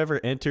that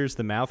whatever enters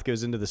the mouth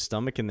goes into the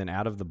stomach and then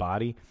out of the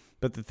body?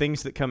 But the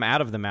things that come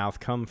out of the mouth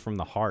come from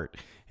the heart,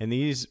 and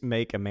these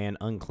make a man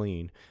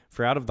unclean.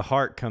 For out of the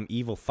heart come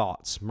evil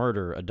thoughts,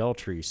 murder,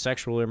 adultery,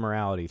 sexual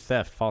immorality,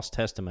 theft, false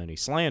testimony,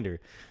 slander.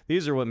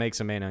 These are what makes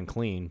a man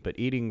unclean, but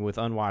eating with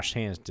unwashed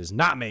hands does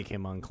not make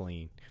him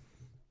unclean.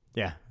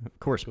 Yeah, of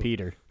course,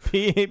 Peter.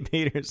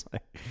 Peter's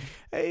like,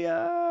 hey,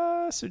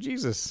 so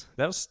Jesus,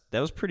 that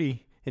was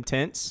pretty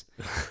intense.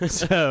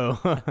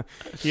 So,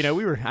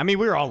 we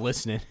were all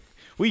listening.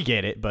 We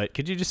get it, but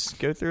could you just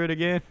go through it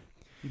again?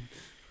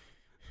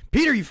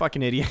 Peter, you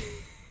fucking idiot.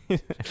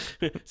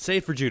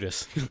 Save for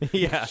Judas.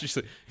 Yeah.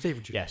 Save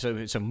for Judas.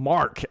 Yeah, so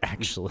Mark,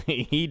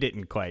 actually, he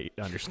didn't quite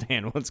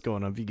understand what's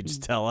going on. If you could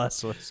just tell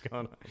us what's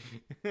going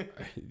on.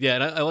 Yeah,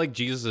 and I like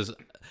Jesus's...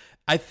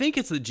 I think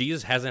it's that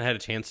Jesus hasn't had a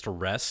chance to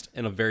rest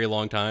in a very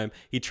long time.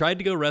 He tried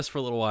to go rest for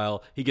a little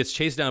while. He gets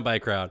chased down by a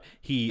crowd.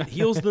 He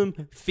heals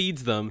them,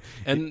 feeds them,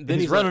 and then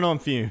he's running on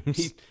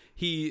fumes.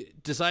 He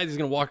decides he's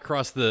going to walk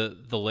across the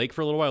lake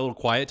for a little while, a little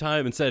quiet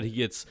time. Instead, he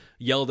gets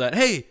yelled at,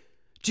 hey,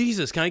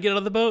 Jesus, can I get out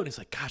of the boat? And he's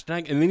like, gosh,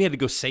 dang. And then he had to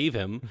go save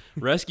him,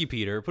 rescue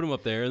Peter, put him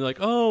up there. And they're like,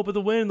 oh, but the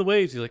wind and the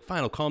waves. He's like, fine,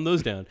 I'll calm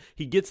those down.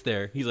 He gets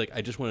there. He's like,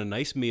 I just want a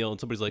nice meal. And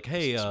somebody's like,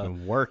 hey. He's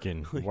been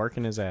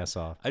working his ass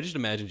off. I just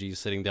imagine Jesus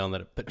sitting down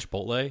at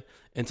Chipotle,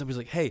 and somebody's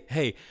like,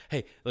 hey.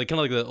 Like,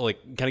 kind of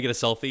can I get a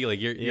selfie? Like,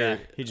 you're...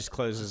 He just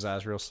closes his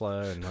eyes real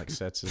slow and, like,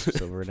 sets his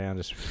silver down.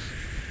 Just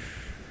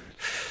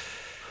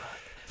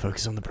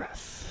focus on the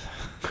breath.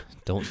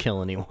 Don't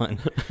kill anyone.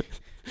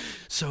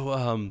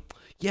 So,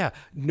 yeah,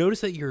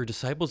 notice that your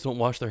disciples don't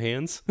wash their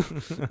hands.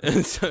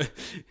 And so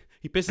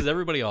he pisses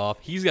everybody off.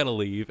 He's got to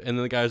leave. And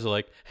then the guys are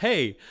like,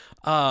 hey,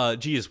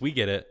 Jesus, we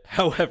get it.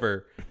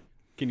 However,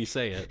 can you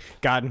say it?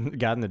 God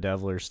and the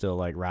devil are still,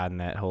 like, riding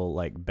that whole,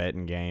 like,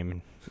 betting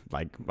game,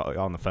 like,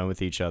 on the phone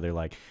with each other.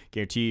 Like,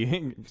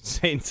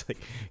 Satan's like,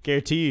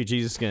 guarantee you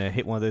Jesus is going to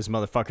hit one of those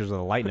motherfuckers with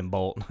a lightning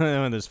bolt. One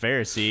of those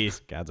Pharisees.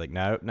 God's like,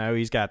 no,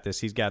 he's got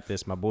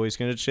this. My boy's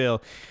going to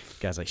chill.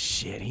 God's like,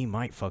 shit, he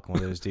might fuck one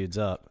of those dudes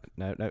up.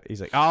 No. He's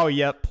like, oh,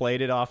 yep,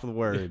 played it off with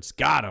words.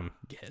 Got him.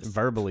 Yes.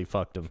 Verbally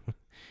fucked him.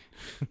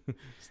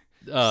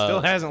 Still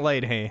hasn't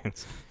laid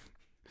hands.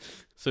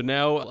 So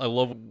now I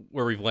love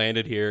where we've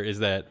landed here is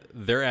that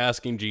they're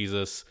asking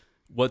Jesus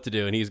what to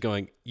do. And he's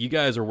going, you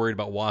guys are worried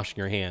about washing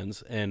your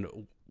hands and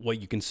what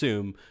you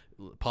consume,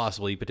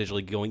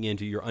 potentially going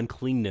into your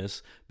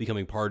uncleanness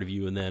becoming part of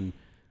you. And then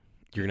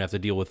you're going to have to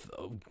deal with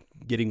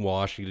getting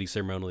washed, getting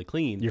ceremonially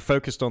clean. You're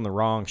focused on the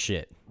wrong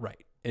shit.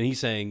 Right. And he's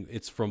saying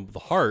it's from the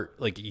heart.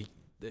 Like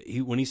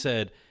when he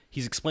said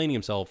he's explaining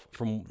himself,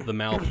 from the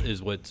mouth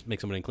is what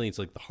makes someone unclean. It's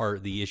like the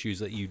heart, the issues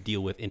that you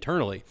deal with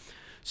internally.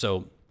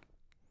 So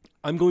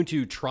I'm going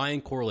to try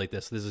and correlate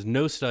this. This is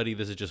no study.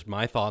 This is just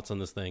my thoughts on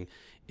this thing.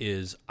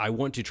 Is I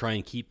want to try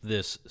and keep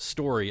this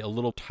story a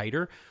little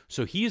tighter.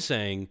 So he is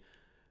saying,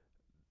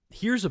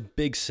 here's a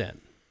big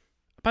sin.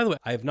 By the way,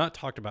 I have not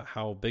talked about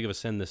how big of a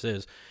sin this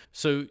is.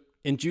 So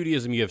in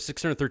Judaism, you have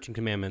 613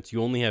 commandments.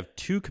 You only have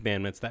 2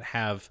 commandments that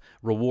have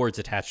rewards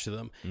attached to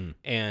them.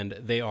 And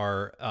they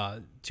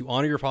are to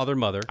honor your father and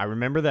mother. I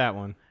remember that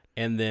one.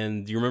 And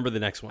then do you remember the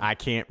next one? I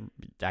can't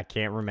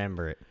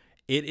remember it.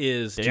 It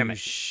is to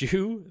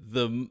shoo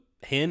the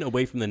hen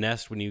away from the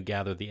nest when you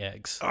gather the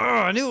eggs. Oh,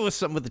 I knew it was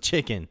something with the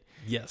chicken.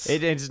 Yes.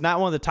 It's not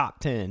one of the top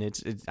 10.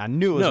 I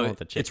knew it was one with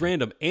the chicken. It's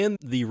random. And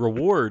the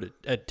reward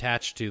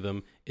attached to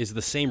them is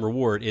the same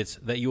reward. It's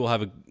that you will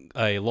have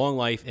a long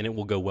life and it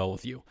will go well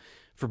with you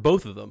for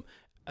both of them.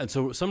 And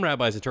so some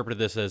rabbis interpreted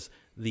this as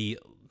the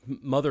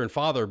mother and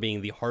father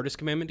being the hardest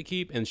commandment to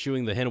keep, and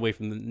shooing the hen away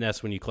from the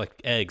nest when you collect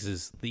eggs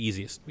is the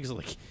easiest. Because,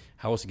 like,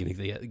 how else are you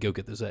going to go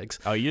get those eggs?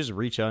 Oh, you just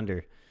reach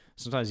under.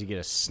 Sometimes you get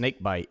a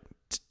snake bite.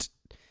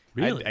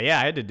 Really?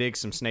 I had to dig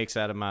some snakes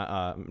out of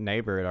my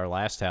neighbor at our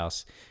last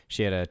house.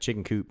 She had a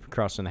chicken coop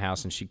across from the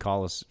house, and she'd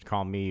call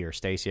me or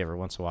Stacy every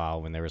once in a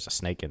while when there was a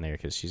snake in there,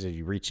 because she said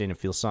you reach in and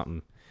feel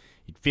something.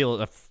 You'd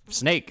feel a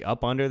snake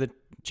up under the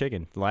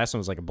chicken. The last one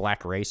was like a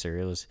black racer.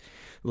 It was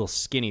a little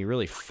skinny,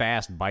 really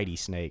fast, bitey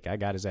snake. I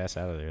got his ass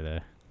out of there, though.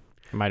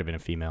 It might have been a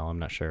female. I'm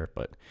not sure,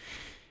 but...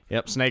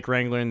 Yep, snake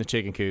wrangler in the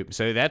chicken coop.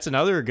 So that's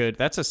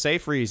that's a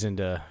safe reason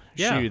to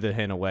shoo the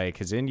hen away,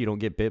 because then you don't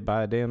get bit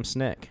by a damn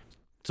snake.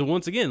 So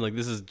once again, like,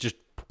 this is just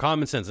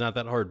common sense, not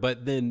that hard.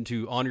 But then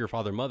to honor your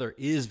father and mother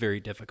is very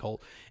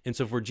difficult. And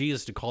so for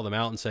Jesus to call them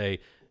out and say,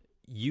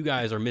 you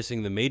guys are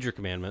missing the major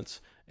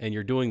commandments, and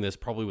you're doing this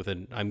probably with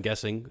I'm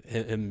guessing,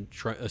 him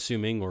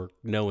assuming or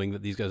knowing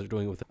that these guys are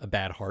doing it with a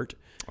bad heart.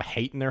 A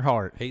hate in their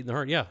heart. Hate in their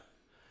heart, yeah.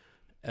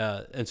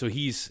 And so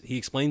he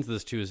explains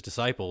this to his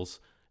disciples,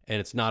 and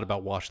it's not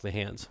about wash the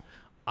hands.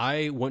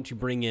 I want to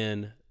bring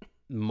in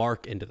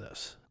Mark into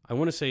this. I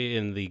want to say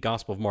in the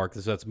Gospel of Mark,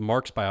 that's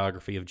Mark's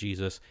biography of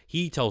Jesus.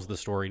 He tells the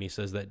story, and he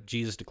says that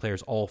Jesus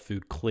declares all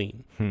food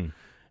clean.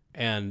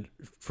 And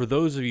for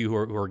those of you who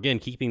are again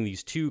keeping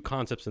these 2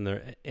 concepts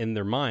in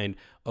their mind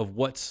of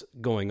what's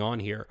going on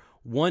here,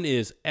 one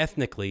is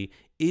ethnically,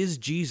 is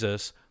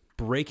Jesus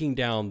breaking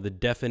down the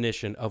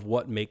definition of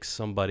what makes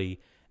somebody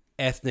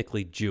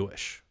ethnically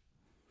Jewish?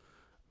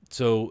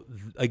 So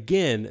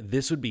again,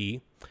 this would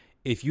be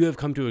if you have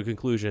come to a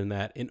conclusion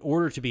that in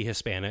order to be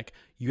Hispanic,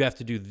 you have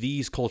to do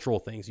these cultural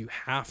things. You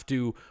have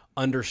to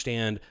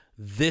understand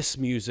this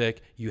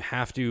music. You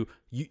have to.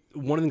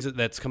 One of the things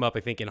that's come up,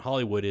 I think, in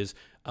Hollywood is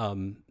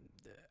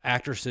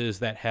actresses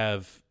that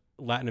have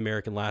Latin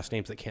American last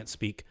names that can't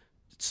speak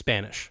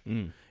Spanish.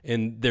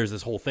 And there's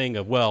this whole thing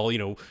of, well,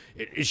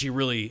 is she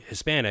really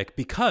Hispanic?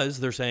 Because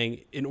they're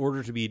saying in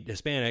order to be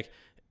Hispanic,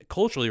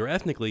 culturally or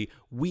ethnically,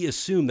 we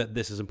assume that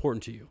this is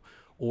important to you.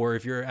 Or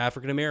if you're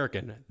African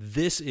American,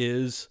 this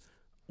is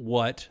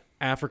what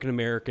African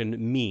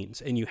American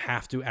means, and you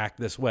have to act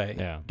this way.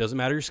 Yeah. Doesn't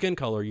matter your skin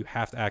color, you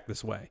have to act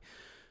this way.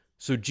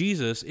 So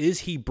Jesus, is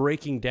he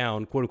breaking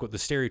down, quote unquote, the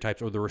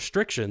stereotypes or the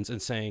restrictions and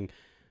saying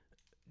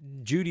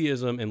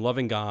Judaism and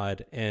loving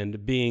God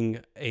and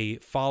being a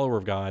follower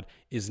of God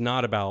is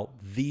not about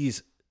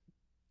these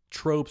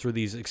tropes or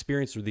these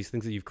experiences or these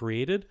things that you've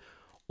created?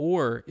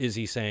 Or is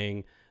he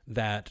saying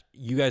that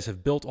you guys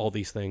have built all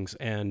these things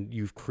and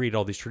you've created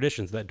all these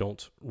traditions that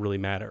don't really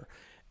matter?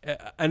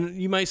 And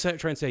you might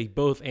try and say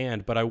both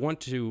and, but I want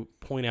to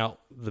point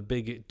out the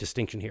big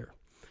distinction here.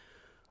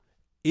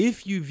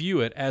 If you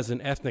view it as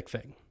an ethnic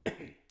thing,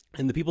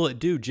 and the people that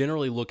do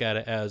generally look at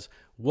it as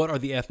what are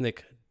the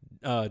ethnic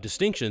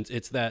distinctions,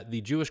 it's that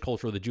the Jewish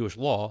culture, the Jewish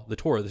law, the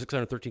Torah, the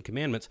 613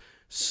 commandments,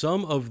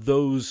 some of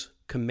those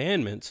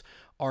commandments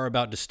are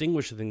about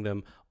distinguishing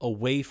them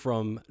away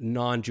from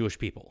non-Jewish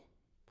people.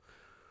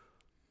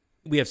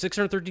 We have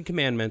 613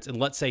 commandments, and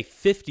let's say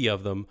 50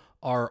 of them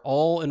are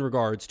all in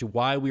regards to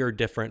why we are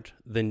different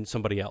than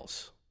somebody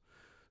else.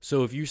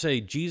 So if you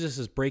say Jesus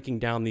is breaking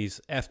down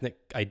these ethnic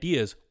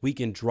ideas, we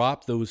can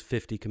drop those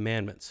 50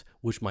 commandments,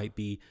 which might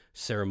be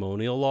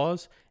ceremonial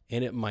laws,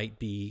 and it might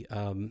be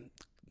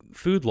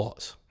food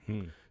laws.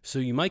 So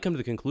you might come to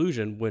the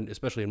conclusion, when,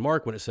 especially in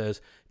Mark, when it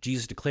says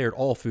Jesus declared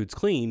all foods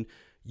clean,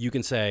 you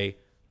can say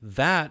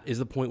that is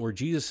the point where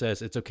Jesus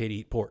says it's okay to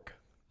eat pork.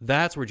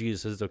 That's where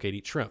Jesus says it's okay to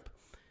eat shrimp.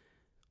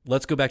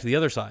 Let's go back to the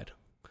other side.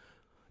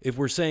 If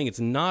we're saying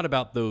it's not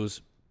about those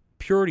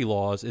purity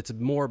laws, it's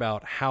more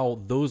about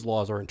how those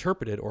laws are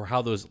interpreted or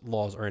how those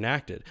laws are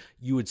enacted.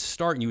 You would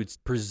start and you would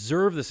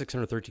preserve the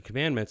 613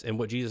 commandments, and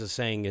what Jesus is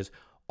saying is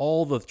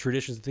all the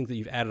traditions and things that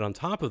you've added on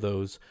top of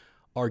those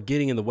are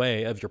getting in the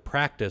way of your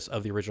practice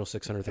of the original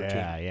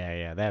 613.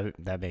 Yeah.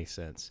 That makes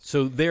sense.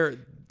 So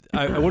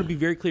I want to be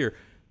very clear.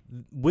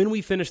 When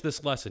we finish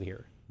this lesson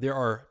here, there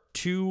are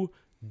 2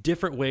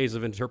 different ways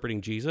of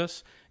interpreting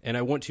Jesus, and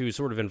I want to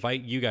sort of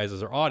invite you guys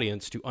as our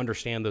audience to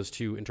understand those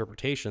two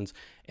interpretations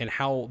and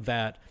how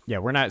that. Yeah,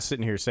 we're not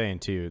sitting here saying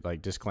too,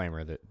 like,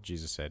 disclaimer that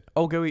Jesus said,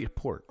 "Oh, go eat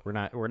pork." We're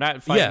not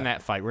fighting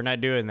that fight. We're not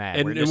doing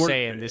that. We're just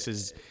saying this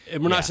is,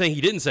 and we're not saying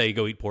he didn't say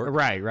go eat pork.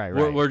 Right.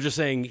 We're just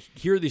saying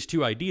here are these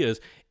two ideas,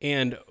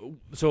 and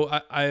so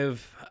I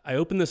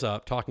opened this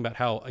up talking about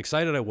how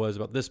excited I was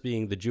about this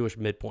being the Jewish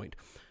midpoint.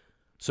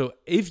 So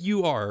if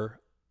you are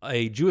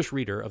a Jewish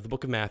reader of the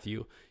book of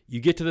Matthew, you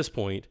get to this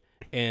point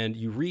and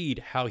you read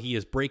how he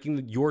is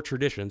breaking your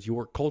traditions,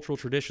 your cultural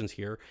traditions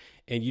here,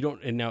 and you don't.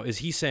 And now is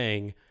he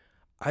saying,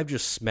 I've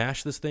just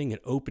smashed this thing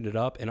and opened it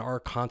up, and our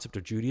concept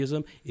of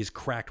Judaism is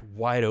cracked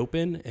wide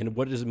open, and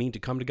what does it mean to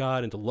come to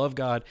God and to love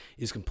God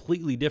is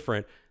completely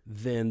different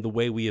than the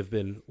way we have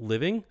been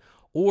living?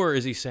 Or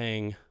is he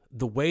saying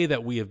the way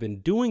that we have been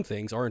doing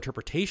things, our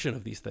interpretation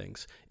of these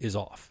things is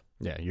off?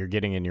 Yeah, you're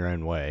getting in your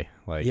own way.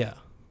 Like, yeah.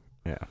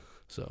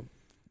 So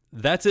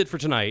that's it for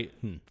tonight.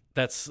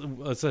 That's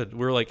I said.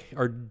 We're like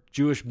our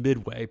Jewish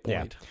midway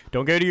point. Yeah.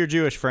 Don't go to your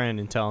Jewish friend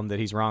and tell him that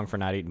he's wrong for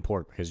not eating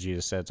pork because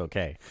Jesus said it's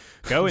okay.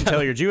 Go and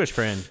tell your Jewish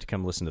friend to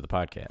come listen to the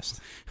podcast.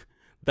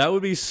 That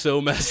would be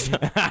so messed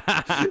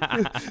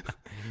up.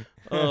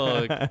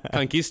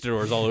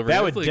 Conquistadors all over.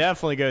 That would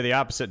definitely go the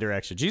opposite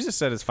direction. Jesus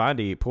said it's fine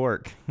to eat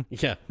pork.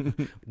 Yeah.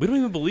 We don't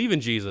even believe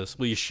in Jesus.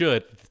 Well, you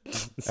should.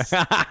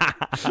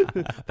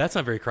 That's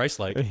not very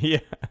Christ-like. Yeah.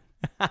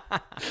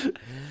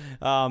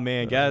 Oh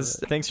man, guys,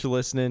 thanks for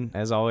listening.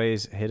 As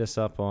always, hit us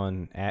up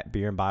on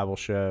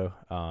 @BeerandBibleShow,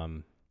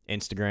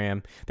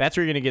 Instagram. That's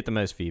where you're gonna get the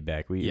most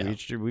feedback.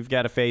 We've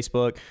got a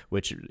Facebook,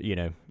 which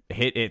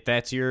hit if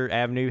that's your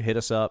avenue, hit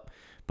us up.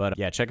 But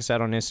check us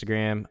out on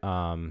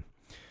Instagram.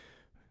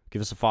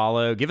 Give us a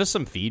follow. Give us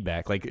some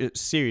feedback. Like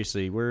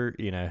seriously, we're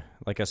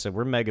like I said,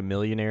 we're mega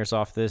millionaires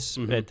off this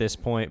at this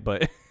point,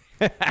 but.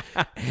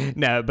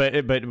 No, but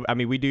I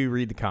mean, we do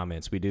read the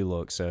comments. We do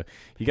look. So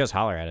you guys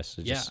holler at us.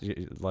 Just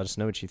let us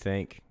know what you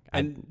think.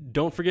 And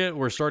don't forget,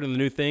 we're starting the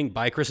new thing.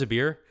 Buy Chris a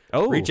beer.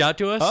 Oh, reach out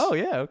to us. Oh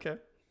yeah, okay.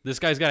 This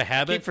guy's got a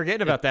habit. Keep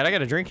forgetting about that. I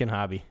got a drinking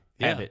hobby.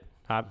 Yeah. Habit.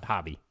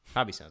 Hobby.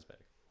 Hobby sounds better.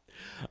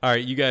 All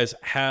right, you guys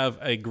have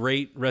a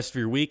great rest of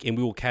your week, and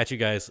we will catch you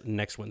guys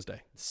next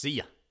Wednesday. See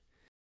ya.